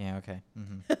 Nope. Yeah, okay.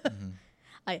 Mm-hmm.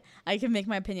 Mm-hmm. I can make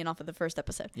my opinion off of the first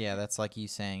episode. Yeah, that's like you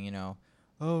saying, I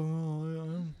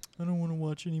don't want to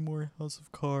watch any more House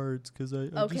of Cards because I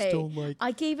just don't like...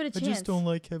 I gave it a chance. I just don't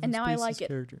like Kevin and now Spacey's I like it.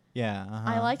 character. Yeah,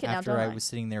 I like it now, After don't I I? was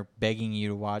sitting there begging you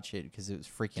to watch it because it was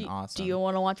freaking awesome. Do you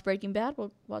want to watch Breaking Bad?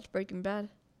 We'll watch Breaking Bad.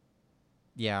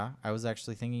 Yeah, I was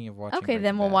actually thinking of watching Okay,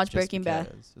 then we'll watch Breaking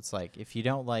Bad. It's like, if you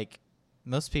don't like...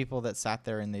 Most people that sat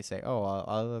there and they say, oh,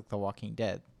 I like The Walking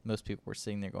Dead. Most people were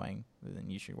sitting there going, well,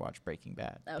 then you should watch Breaking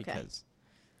Bad. Okay. Because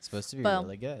it's supposed to be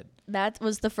really good. That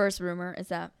was the first rumor, is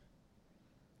that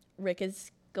Rick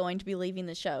is going to be leaving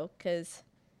the show because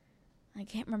I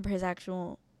can't remember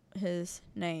his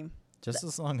name. Just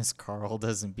as long as Carl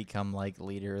doesn't become like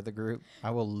leader of the group,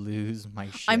 I will lose my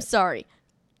shit. I'm sorry.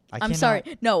 I'm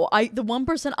sorry. No, the one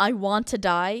person I want to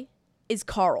die is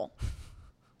Carl.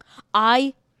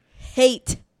 I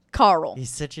hate Carl. He's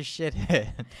such a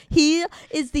shithead. He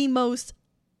is the most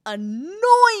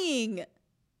annoying.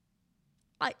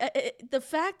 The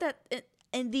fact that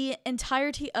in the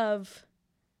entirety of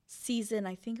season,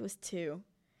 I think it was 2,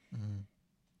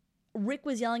 Rick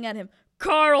was yelling at him,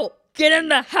 Carl, get in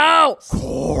the house.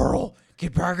 Carl,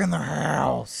 get back in the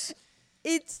house.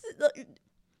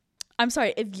 I'm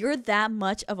sorry, if you're that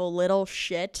much of a little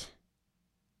shit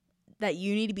that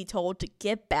you need to be told to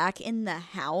get back in the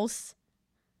house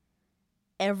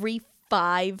every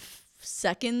 5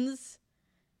 seconds,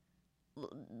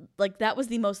 like, that was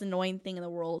the most annoying thing in the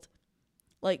world.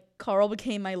 Like, Carl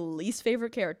became my least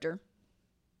favorite character.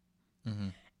 Mm-hmm.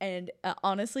 And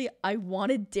honestly, I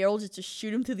wanted Daryl just to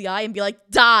shoot him through the eye and be like,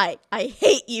 die! I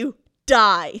hate you!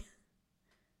 Die!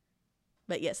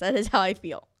 But yes, that is how I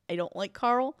feel. I don't like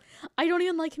Carl. I don't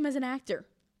even like him as an actor.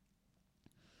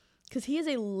 Because he is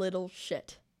a little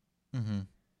shit. Mm-hmm.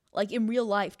 Like, in real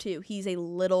life, too. He's a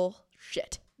little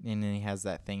shit. And then he has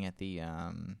that thing at the...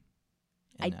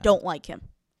 I don't like him.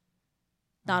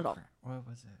 Not at all. What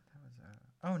was it? That was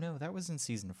oh, no, that was in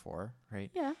season 4,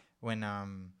 right? Yeah. When,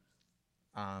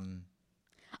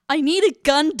 I need a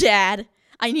gun, Dad.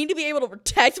 I need to be able to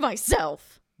protect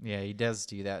myself. Yeah, he does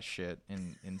do that shit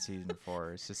in season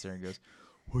 4. His sister goes,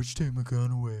 why'd you take my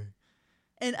gun away?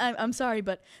 And I'm sorry,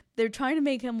 but they're trying to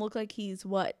make him look like he's,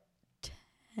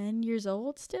 10 years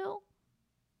old still?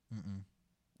 Mm-mm.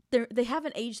 They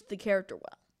haven't aged the character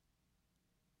well.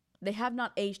 They have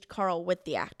not aged Carl with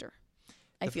the actor.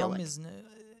 I feel like. The problem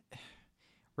is,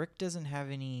 Rick doesn't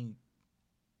have any...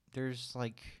 There's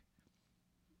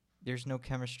no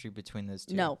chemistry between those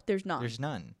two. No, there's not. There's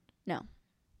none. No.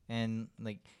 And,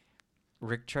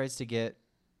 Rick tries to get,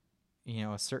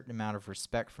 a certain amount of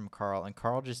respect from Carl, and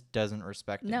Carl just doesn't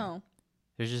respect him. No.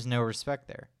 There's just no respect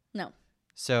there. No.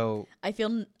 So... I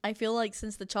feel like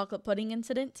since the chocolate pudding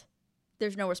incident,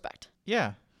 there's no respect.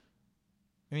 Yeah.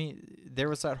 I mean, there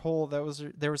was that whole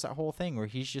thing where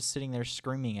he's just sitting there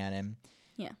screaming at him.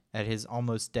 Yeah. At his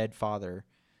almost dead father,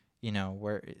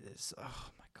 where it's, oh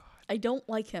my God. I don't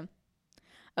like him.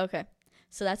 Okay.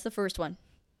 So that's the first one.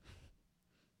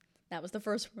 That was the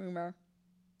first rumor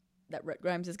that Rick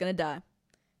Grimes is going to die.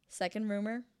 Second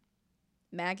rumor,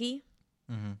 Maggie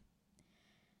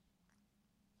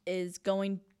is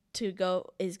going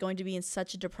is going to be in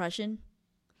such a depression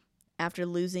after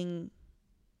losing.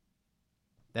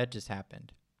 That just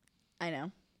happened. I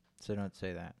know. So don't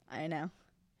say that. I know.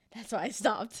 That's why I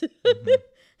stopped.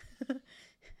 Mm-hmm.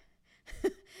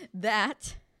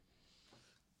 That.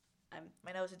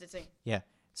 My nose is itching. Yeah.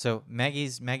 So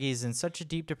Maggie's in such a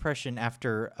deep depression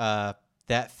after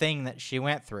that thing that she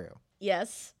went through.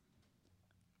 Yes.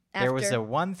 There was a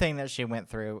one thing that she went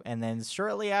through, and then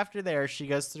shortly after there, she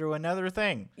goes through another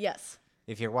thing. Yes.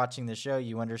 If you're watching the show,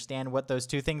 you understand what those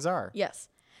two things are. Yes.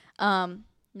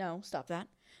 No, stop that.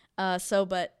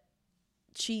 But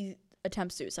she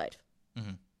attempts suicide.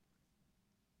 Mm-hmm.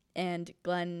 And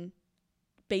Glenn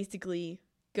basically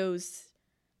goes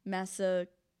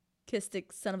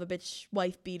masochistic son of a bitch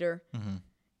wife beater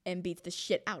and beats the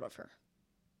shit out of her.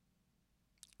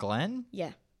 Glenn?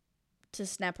 Yeah. To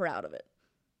snap her out of it.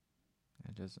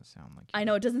 That doesn't sound like him. I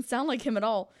know, it doesn't sound like him at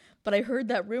all, but I heard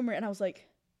that rumor and I was like,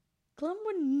 Glenn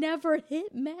would never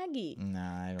hit Maggie.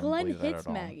 Nah, I don't Glenn believe that hits at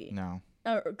all. Maggie. No.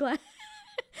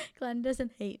 Glenn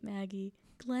doesn't hate Maggie.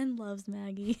 Glenn loves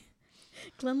Maggie.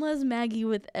 Glenn loves Maggie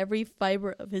with every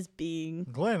fiber of his being.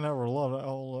 Glenn never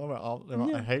loved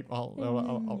it. I hate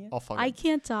I'll fuck I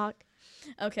can't talk.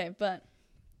 Okay, but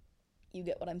you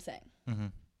get what I'm saying. Mm-hmm.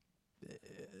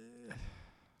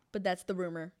 But that's the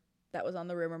rumor that was on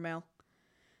the rumor mill.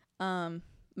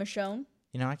 Michonne.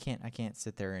 You know, I can't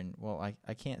sit there and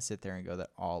I can't sit there and go that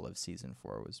all of season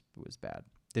 4 was bad.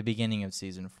 The beginning of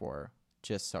season 4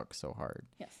 just sucked so hard.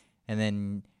 Yes. And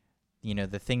then, you know,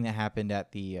 the thing that happened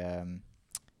at the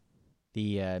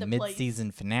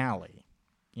mid-season finale,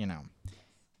 you know,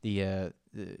 the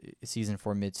season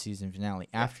 4 mid-season finale.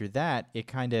 Yeah. After that, it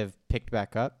kind of picked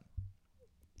back up.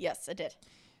 Yes, it did.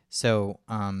 So,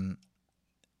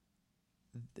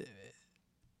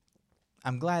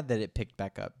 I'm glad that it picked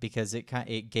back up because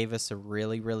it gave us a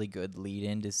really, really good lead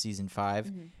into season 5.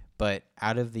 Mm-hmm. But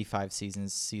out of the 5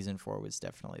 seasons, season 4 was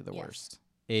definitely the worst.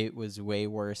 It was way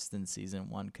worse than season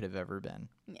 1 could have ever been.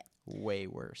 Yeah. Way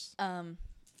worse.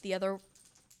 The other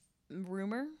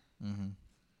rumor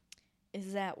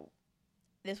is that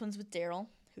this one's with Daryl,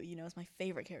 who you know is my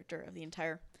favorite character of the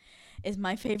entire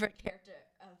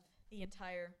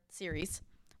series.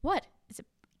 What? Is it?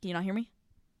 Can you not hear me?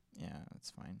 Yeah,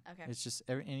 it's fine. Okay. It's just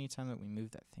any time that we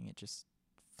move that thing, it just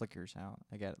flickers out.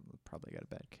 Probably got a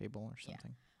bad cable or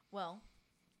something. Yeah. Well,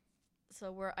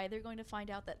 so we're either going to find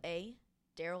out that A,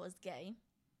 Daryl is gay.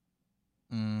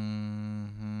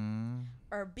 Mm-hmm.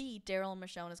 Or B, Daryl and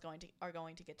Michonne are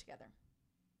going to get together.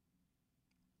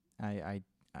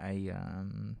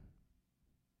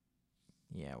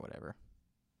 Yeah, whatever.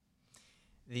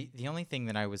 The only thing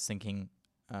that I was thinking,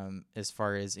 as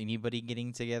far as anybody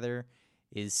getting together,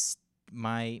 is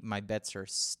my bets are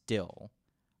still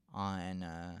on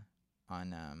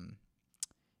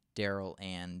Daryl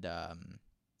and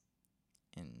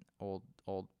old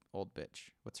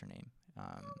bitch. What's her name?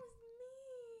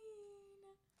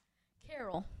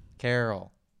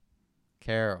 Carol.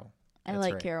 I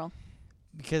like right. Carol.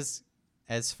 Because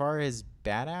as far as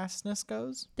badassness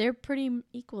goes, they're pretty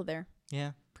equal there.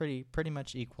 Yeah, pretty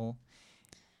much equal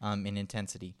in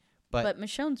intensity. But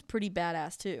Michonne's pretty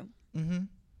badass too.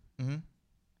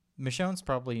 Michonne's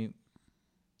probably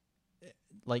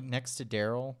like next to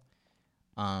Daryl.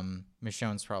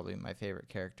 Michonne's probably my favorite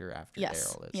character after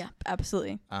Daryl is. Yeah,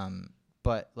 absolutely.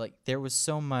 But like there was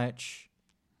so much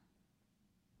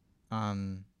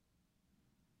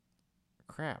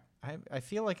crap. I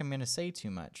feel like I'm gonna say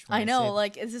too much. I know,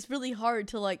 like it's just really hard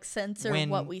to like censor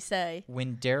what we say.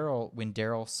 When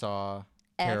Daryl saw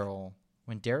Carol,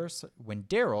 when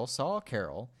Daryl saw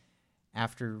Carol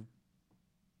after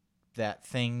that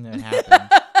thing that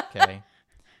happened, okay.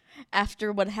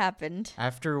 After what happened, he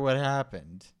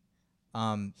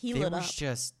lit up.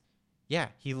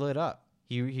 He lit up.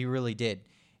 He really did.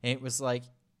 And it was like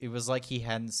he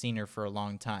hadn't seen her for a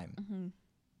long time. Mm-hmm.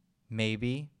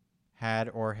 Maybe had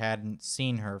or hadn't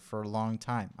seen her for a long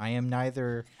time. I am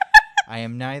neither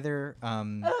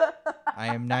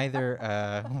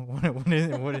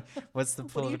what's the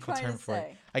political term for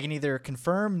it? I can neither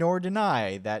confirm nor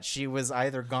deny that she was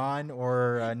either gone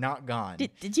or not gone.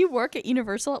 Did you work at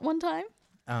Universal at one time?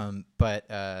 But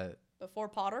before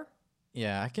Potter?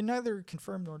 Yeah, I can neither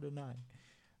confirm nor deny.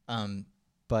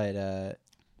 But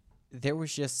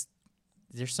there's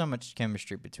so much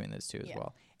chemistry between those two as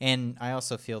well. And I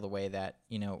also feel the way that,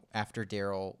 you know, after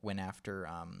Daryl went after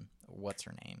what's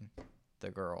her name? The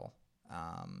girl.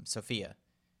 Sophia.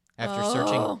 After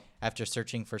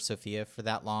searching for Sophia for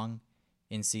that long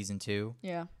in season 2.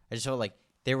 Yeah. I just felt like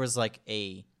there was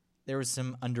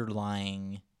some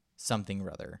underlying something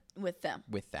or other with them.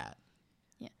 With that.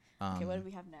 Yeah. Okay, what do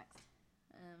we have next?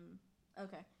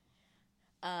 Okay.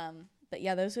 But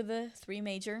yeah, those are the 3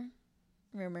 major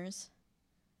rumors.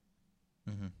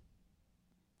 Mm-hmm.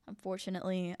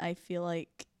 Unfortunately, I feel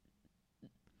like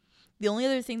the only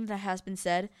other thing that has been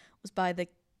said was by the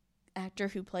actor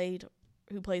who plays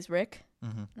Rick.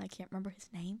 Mm-hmm. And I can't remember his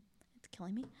name. It's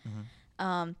killing me.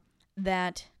 Mm-hmm.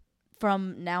 That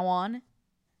from now on,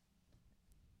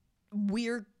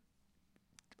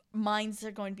 minds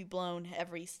are going to be blown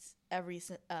every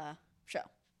show.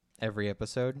 Every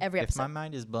episode? Every If my episode.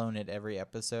 mind is blown at every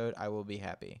episode, I will be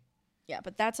happy. Yeah,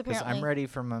 but that's Because apparently... I'm ready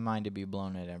for my mind to be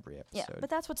blown at every episode. Yeah, but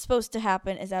that's what's supposed to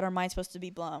happen, is that our mind's supposed to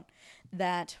be blown.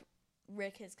 That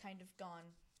Rick has kind of gone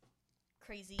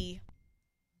crazy.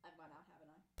 I've gone out, haven't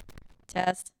I?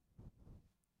 Test.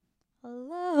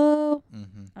 Hello?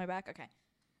 Mm-hmm. Am I back? Okay.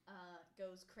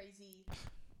 Goes crazy.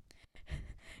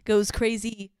 Goes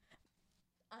crazy.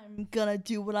 I'm gonna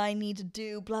do what I need to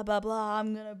do. Blah, blah, blah.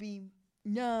 I'm gonna be...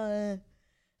 do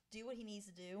what he needs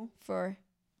to do for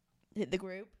the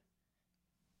group.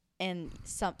 And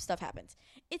some stuff happens.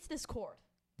 It's this cord.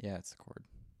 Yeah, it's the cord.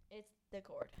 It's the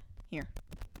cord. Here.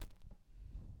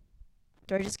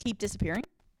 Do I just keep disappearing?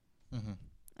 Mm-hmm.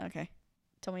 Okay.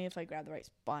 Tell me if I grab the right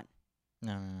spot.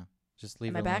 No. Just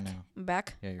leave Am it I back? alone now. I'm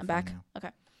back? Yeah, you're I'm fine back? now.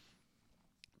 Okay.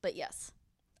 But yes.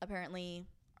 Apparently,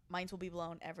 minds will be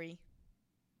blown every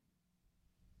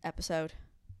episode.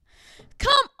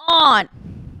 Come on!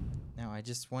 No, I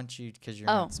just want you, because you're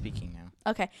Oh. not speaking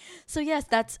now. Okay. So yes,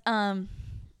 that's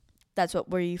what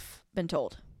we've been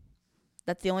told.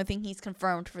 That's the only thing he's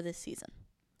confirmed for this season.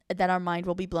 That our mind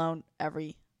will be blown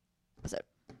every episode.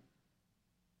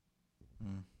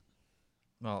 Mm.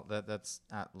 Well, that's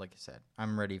like I said.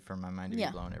 I'm ready for my mind to be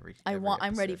blown every.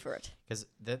 I'm ready for it. Because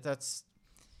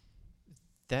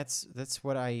that's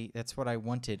what I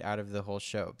wanted out of the whole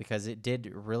show, because it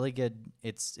did really good.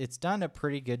 It's done a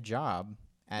pretty good job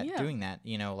at doing that.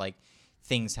 You know, like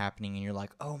things happening and you're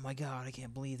like, oh my god, I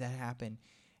can't believe that happened.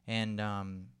 And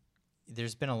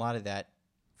there's been a lot of that.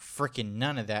 Freaking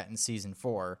none of that in season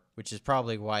 4, which is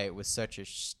probably why it was such a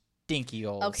stinky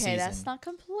old season. Okay, that's not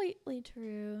completely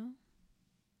true.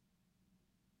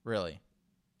 Really?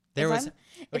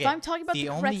 If I'm talking about the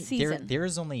correct season. There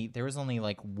was only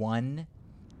like one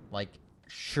like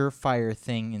surefire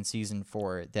thing in season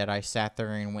 4 that I sat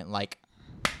there and went like,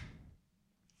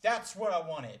 that's what I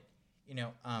wanted. You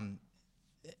know,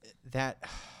 that.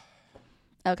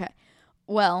 Okay.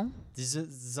 Well, this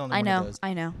is only I one know. of those.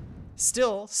 I know.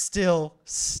 Still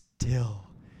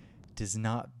does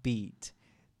not beat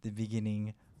the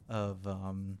beginning of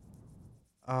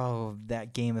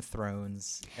that Game of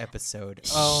Thrones episode.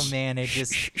 Oh man, it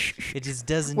just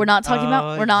doesn't. We're not talking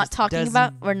about. We're not talking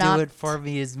about. We're not. Do it for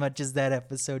me as much as that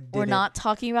episode did. We're not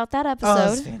talking about that Oh,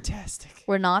 episode. it's fantastic.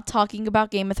 We're not talking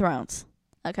about Game of Thrones.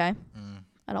 Okay.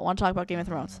 I don't want to talk about Game of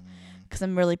Thrones because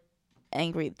I'm really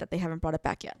angry that they haven't brought it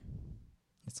back yet.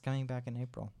 It's coming back in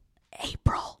April.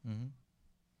 April. Mm-hmm.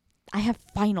 I have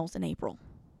finals in April.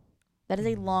 That is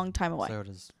a long time away. So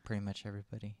does pretty much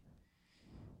everybody.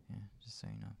 Yeah, just so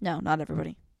you know. No, not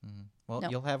everybody. Mm-hmm. Well, No.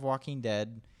 You'll have Walking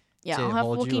Dead. Yeah, to I'll have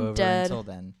hold you Walking over Dead until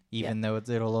then, even though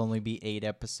it'll only be 8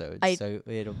 episodes. So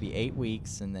it'll be 8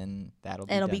 weeks, and then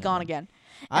it'll be gone again.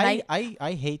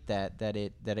 I hate that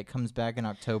it comes back in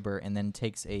October and then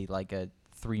takes a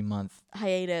 3-month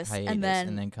hiatus and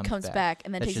then comes back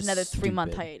and then That's takes just another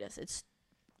 3-month stupid. hiatus.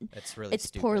 That's really it's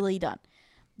stupid. poorly done.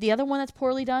 The other one that's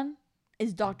poorly done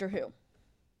is Doctor Who.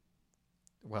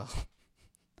 Well,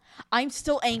 I'm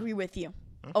still angry with you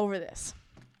over this.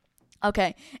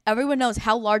 Okay, everyone knows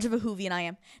how large of a Whovian I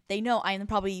am. They know I am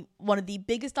probably one of the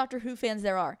biggest Doctor Who fans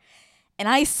there are. And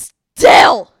I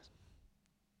still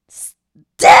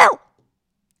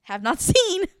have not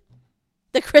seen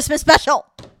the Christmas special.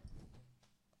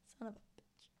 Son of a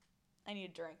bitch. I need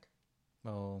a drink.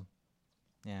 well,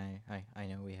 yeah, I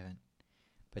know we haven't,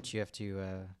 but you have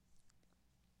to.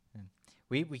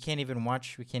 We can't even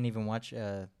watch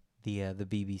the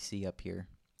BBC up here.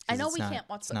 I know we can't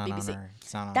watch the BBC.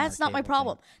 That's not my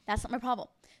problem. That's not my problem.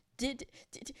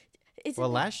 Well,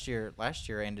 last year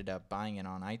I ended up buying it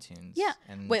on iTunes. Yeah.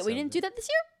 And wait, we didn't do that this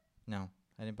year? No,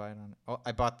 I didn't buy it on. Oh,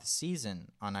 I bought the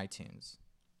season on iTunes,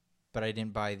 but I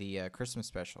didn't buy the Christmas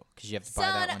special because you have to buy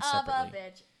that one separately. Son of a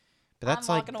bitch. But that's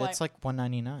like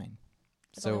 $1.99.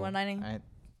 It's only $1.99? I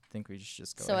think we should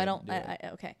just go. So ahead I don't. and do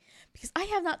it. Okay, because I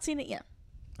have not seen it yet,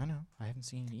 I know. I haven't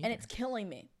seen it either. and it's killing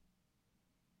me.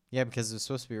 Yeah, because it was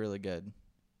supposed to be really good.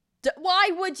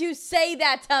 Why would you say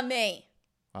that to me?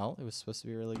 Well, it was supposed to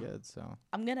be really good, so.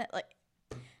 I'm gonna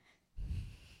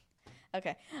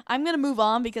Okay, I'm gonna move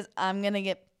on because I'm gonna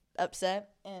get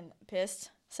upset and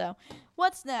pissed So,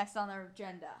 what's next on our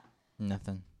agenda?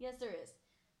 Nothing. Yes, there is.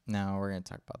 No, we're going to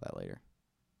talk about that later.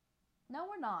 No,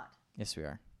 we're not. Yes, we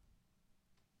are.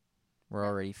 We're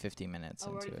already 50 minutes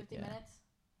into already it. 50 minutes?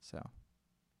 So.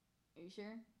 Are you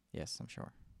sure? Yes, I'm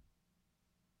sure.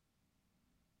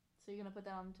 So you're going to put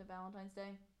that on to Valentine's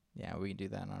Day? Yeah, we can do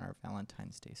that on our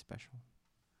Valentine's Day special.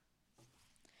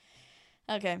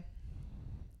 Okay.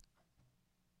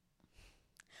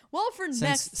 Well,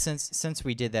 since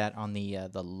we did that on the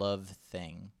love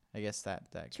thing, I guess that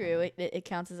true. It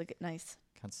counts as a nice.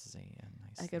 Counts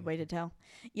as a good way to tell.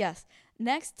 Yes.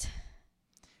 Next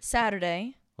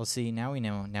Saturday. Well, see, now we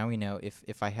know. Now we know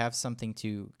if I have something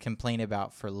to complain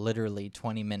about for literally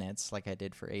 20 minutes, like I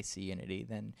did for AC Unity,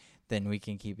 then we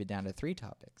can keep it down to 3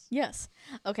 topics. Yes.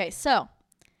 Okay. So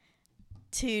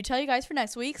to tell you guys for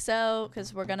next week,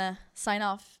 because we're gonna sign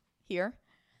off here.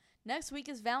 Next week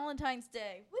is Valentine's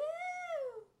Day. Woo!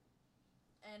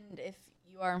 And if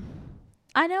you are,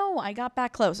 I know I got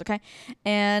back close. Okay,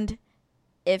 and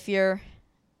if you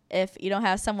don't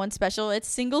have someone special, it's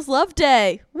Singles Love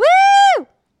Day. Woo!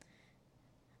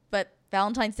 But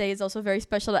Valentine's Day is also very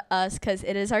special to us because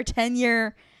it is our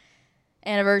 10-year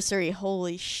anniversary.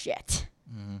 Holy shit.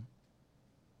 Mm-hmm.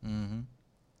 Mm-hmm.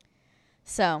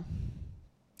 So.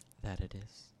 That it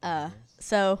is.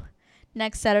 So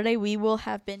next Saturday we will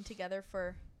have been together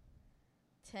for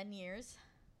 10 years.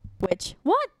 Which,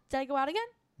 what? Did I go out again?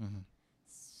 Mm-hmm.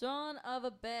 Son of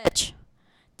a bitch.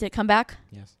 Did it come back?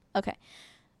 Yes. Okay.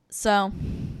 So,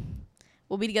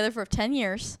 we'll be together for 10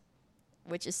 years,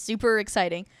 which is super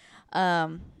exciting. But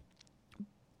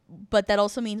that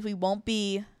also means we won't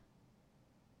be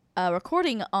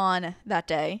recording on that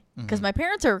day because my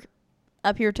parents are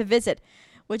up here to visit,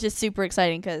 which is super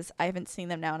exciting because I haven't seen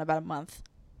them now in about a month.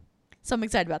 So, I'm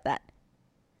excited about that.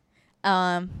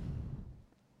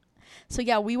 So,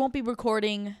 yeah, we won't be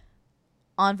recording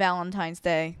on Valentine's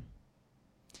Day.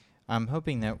 I'm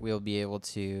hoping that we'll be able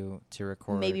to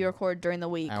record. Maybe record during the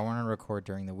week. I want to record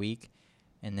during the week,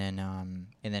 and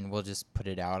then we'll just put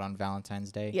it out on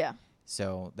Valentine's Day. Yeah.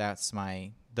 So that's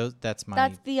the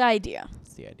idea.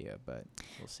 That's the idea, but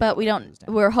we'll see. But we don't.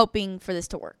 We're hoping for this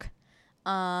to work.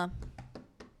 But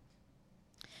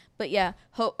yeah,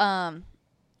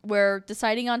 we're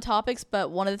deciding on topics.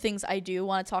 But one of the things I do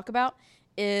want to talk about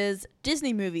is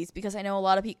Disney movies because I know a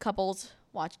lot of couples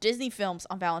watch Disney films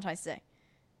on Valentine's Day.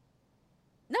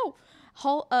 No,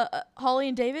 Holly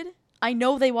and David, I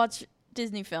know they watch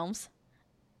Disney films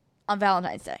on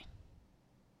Valentine's Day.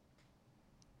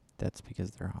 That's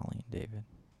because they're Holly and David.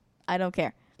 I don't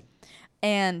care.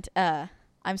 And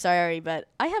I'm sorry, but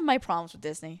I have my problems with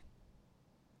Disney.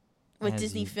 With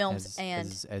Disney films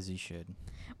as you should.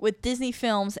 With Disney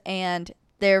films and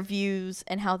their views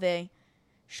and how they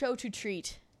show to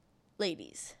treat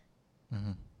ladies.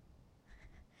 Mm-hmm.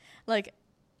 Like,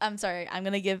 I'm sorry. I'm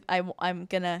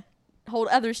gonna hold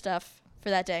other stuff for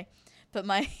that day, but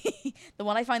the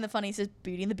one I find the funniest is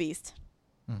Beauty and the Beast,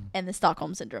 and the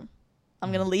Stockholm Syndrome.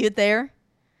 I'm gonna leave it there,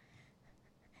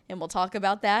 and we'll talk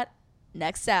about that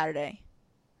next Saturday.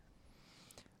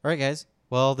 All right, guys.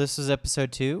 Well, this is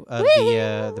episode 2 of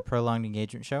the Prolonged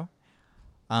Engagement Show.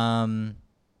 My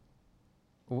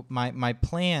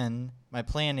plan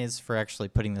is for actually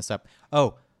putting this up.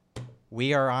 Oh,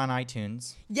 we are on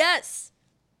iTunes. Yes.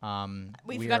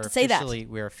 We forgot to say that.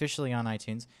 We are officially on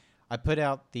iTunes. I put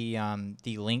out the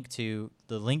link to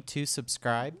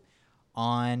subscribe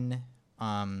on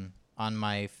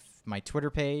my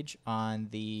Twitter page, on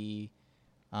the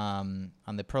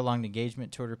Prolonged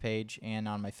Engagement Twitter page, and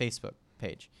on my Facebook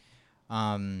page,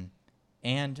 and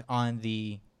on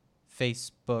the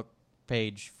Facebook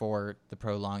page for the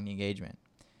Prolonged Engagement.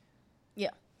 Yeah.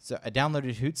 So I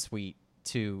downloaded Hootsuite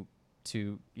to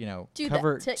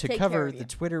cover the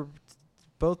Twitter,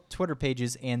 both Twitter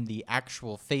pages and the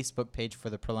actual Facebook page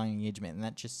for the Prolonged Engagement, and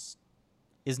that just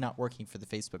is not working for the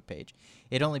Facebook page.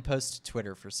 It only posts to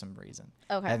Twitter for some reason.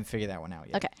 Okay. I haven't figured that one out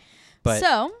yet. Okay. But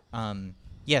so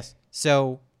yes.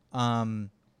 So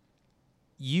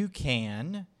you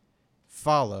can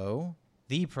follow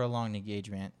the Prolonged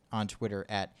Engagement on Twitter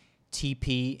at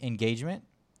TP Engagement.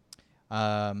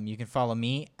 You can follow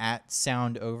me at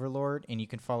Sound Overlord, and you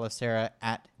can follow Sarah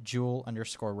at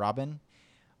Jewel_Robin.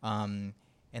 And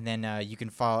then you can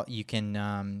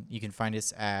find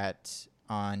us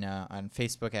on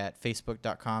Facebook at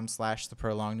facebook.com/the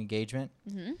Prolonged Engagement.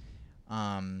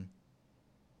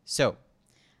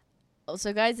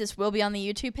 Also, guys, this will be on the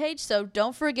YouTube page, so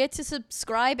don't forget to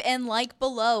subscribe and like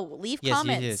below. Leave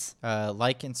comments. Yes.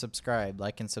 Like and subscribe.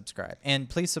 And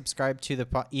please subscribe to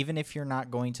even if you're not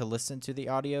going to listen to the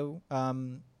audio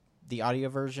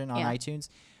version on iTunes.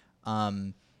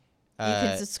 You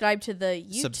can subscribe to the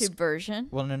YouTube version.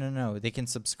 Well, no. They can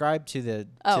subscribe to the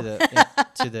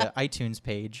to the iTunes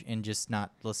page and just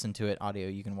not listen to it audio.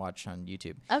 You can watch on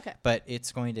YouTube. Okay. But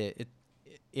it's going to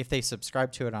if they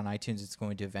subscribe to it on iTunes, it's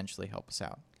going to eventually help us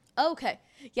out. Okay.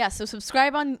 Yeah. So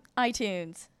subscribe on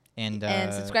iTunes and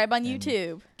subscribe on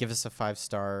YouTube. Give us a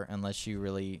 5-star unless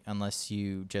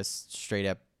you just straight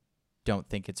up don't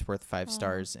think it's worth 5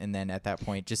 stars, and then at that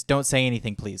point, just don't say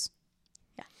anything, please.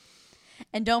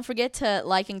 And don't forget to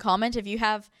like and comment if you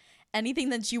have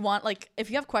anything that you want. Like, if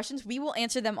you have questions, we will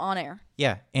answer them on air.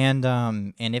 Yeah, and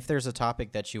if there's a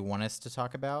topic that you want us to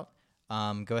talk about,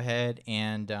 go ahead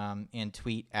and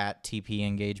tweet at TP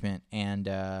Engagement, and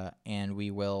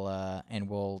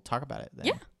we'll talk about it then.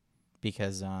 Yeah.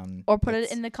 Because or put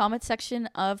it in the comment section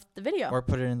of the video.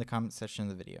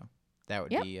 That would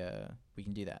be we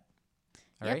can do that.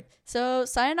 All right. So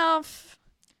signing off.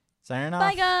 Signing off.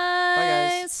 Bye guys. Bye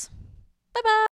guys. Bye-bye.